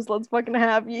Christmas, let's fucking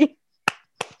have ye.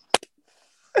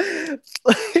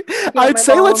 I'd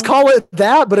say let's call it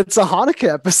that, but it's a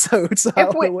Hanukkah episode. So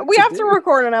we have to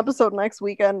record an episode next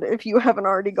weekend if you haven't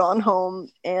already gone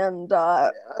home, and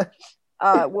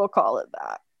we'll call it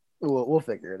that. We'll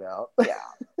figure it out.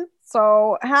 Yeah.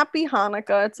 So happy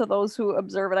Hanukkah to those who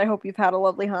observe it. I hope you've had a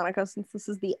lovely Hanukkah since this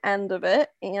is the end of it,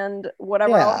 and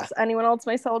whatever else anyone else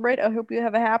may celebrate. I hope you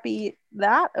have a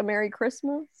Merry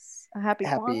Christmas, a happy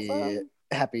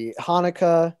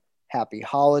Hanukkah, happy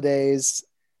holidays.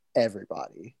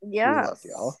 Everybody. Yes.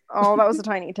 We love y'all. Oh, that was a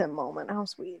Tiny Tim moment. How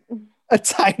sweet. A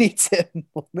Tiny Tim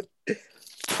moment.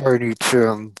 Tiny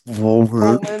Tim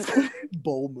moment.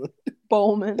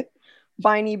 Bowman.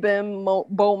 Biney Bim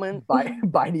Bowman.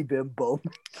 Biney Bim Bowman.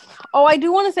 Oh, I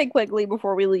do want to say quickly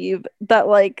before we leave that,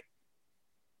 like,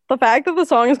 the fact that the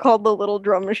song is called The Little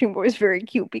Drum Machine Boy is very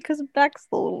cute because Beck's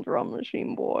the little drum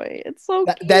machine boy. It's so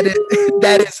cute. That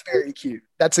is very cute.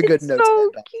 That's a good note.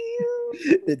 So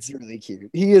cute. It's really cute.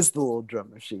 He is the little drum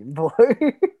machine boy.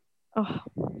 Oh,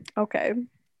 okay.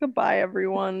 Goodbye,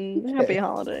 everyone. Happy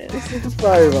holidays.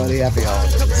 Bye, everybody. Happy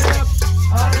holidays.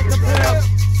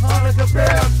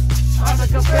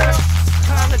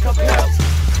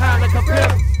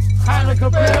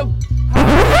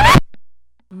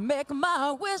 Make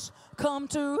my wish come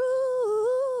true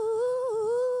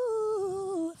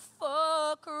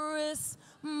for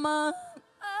Christmas.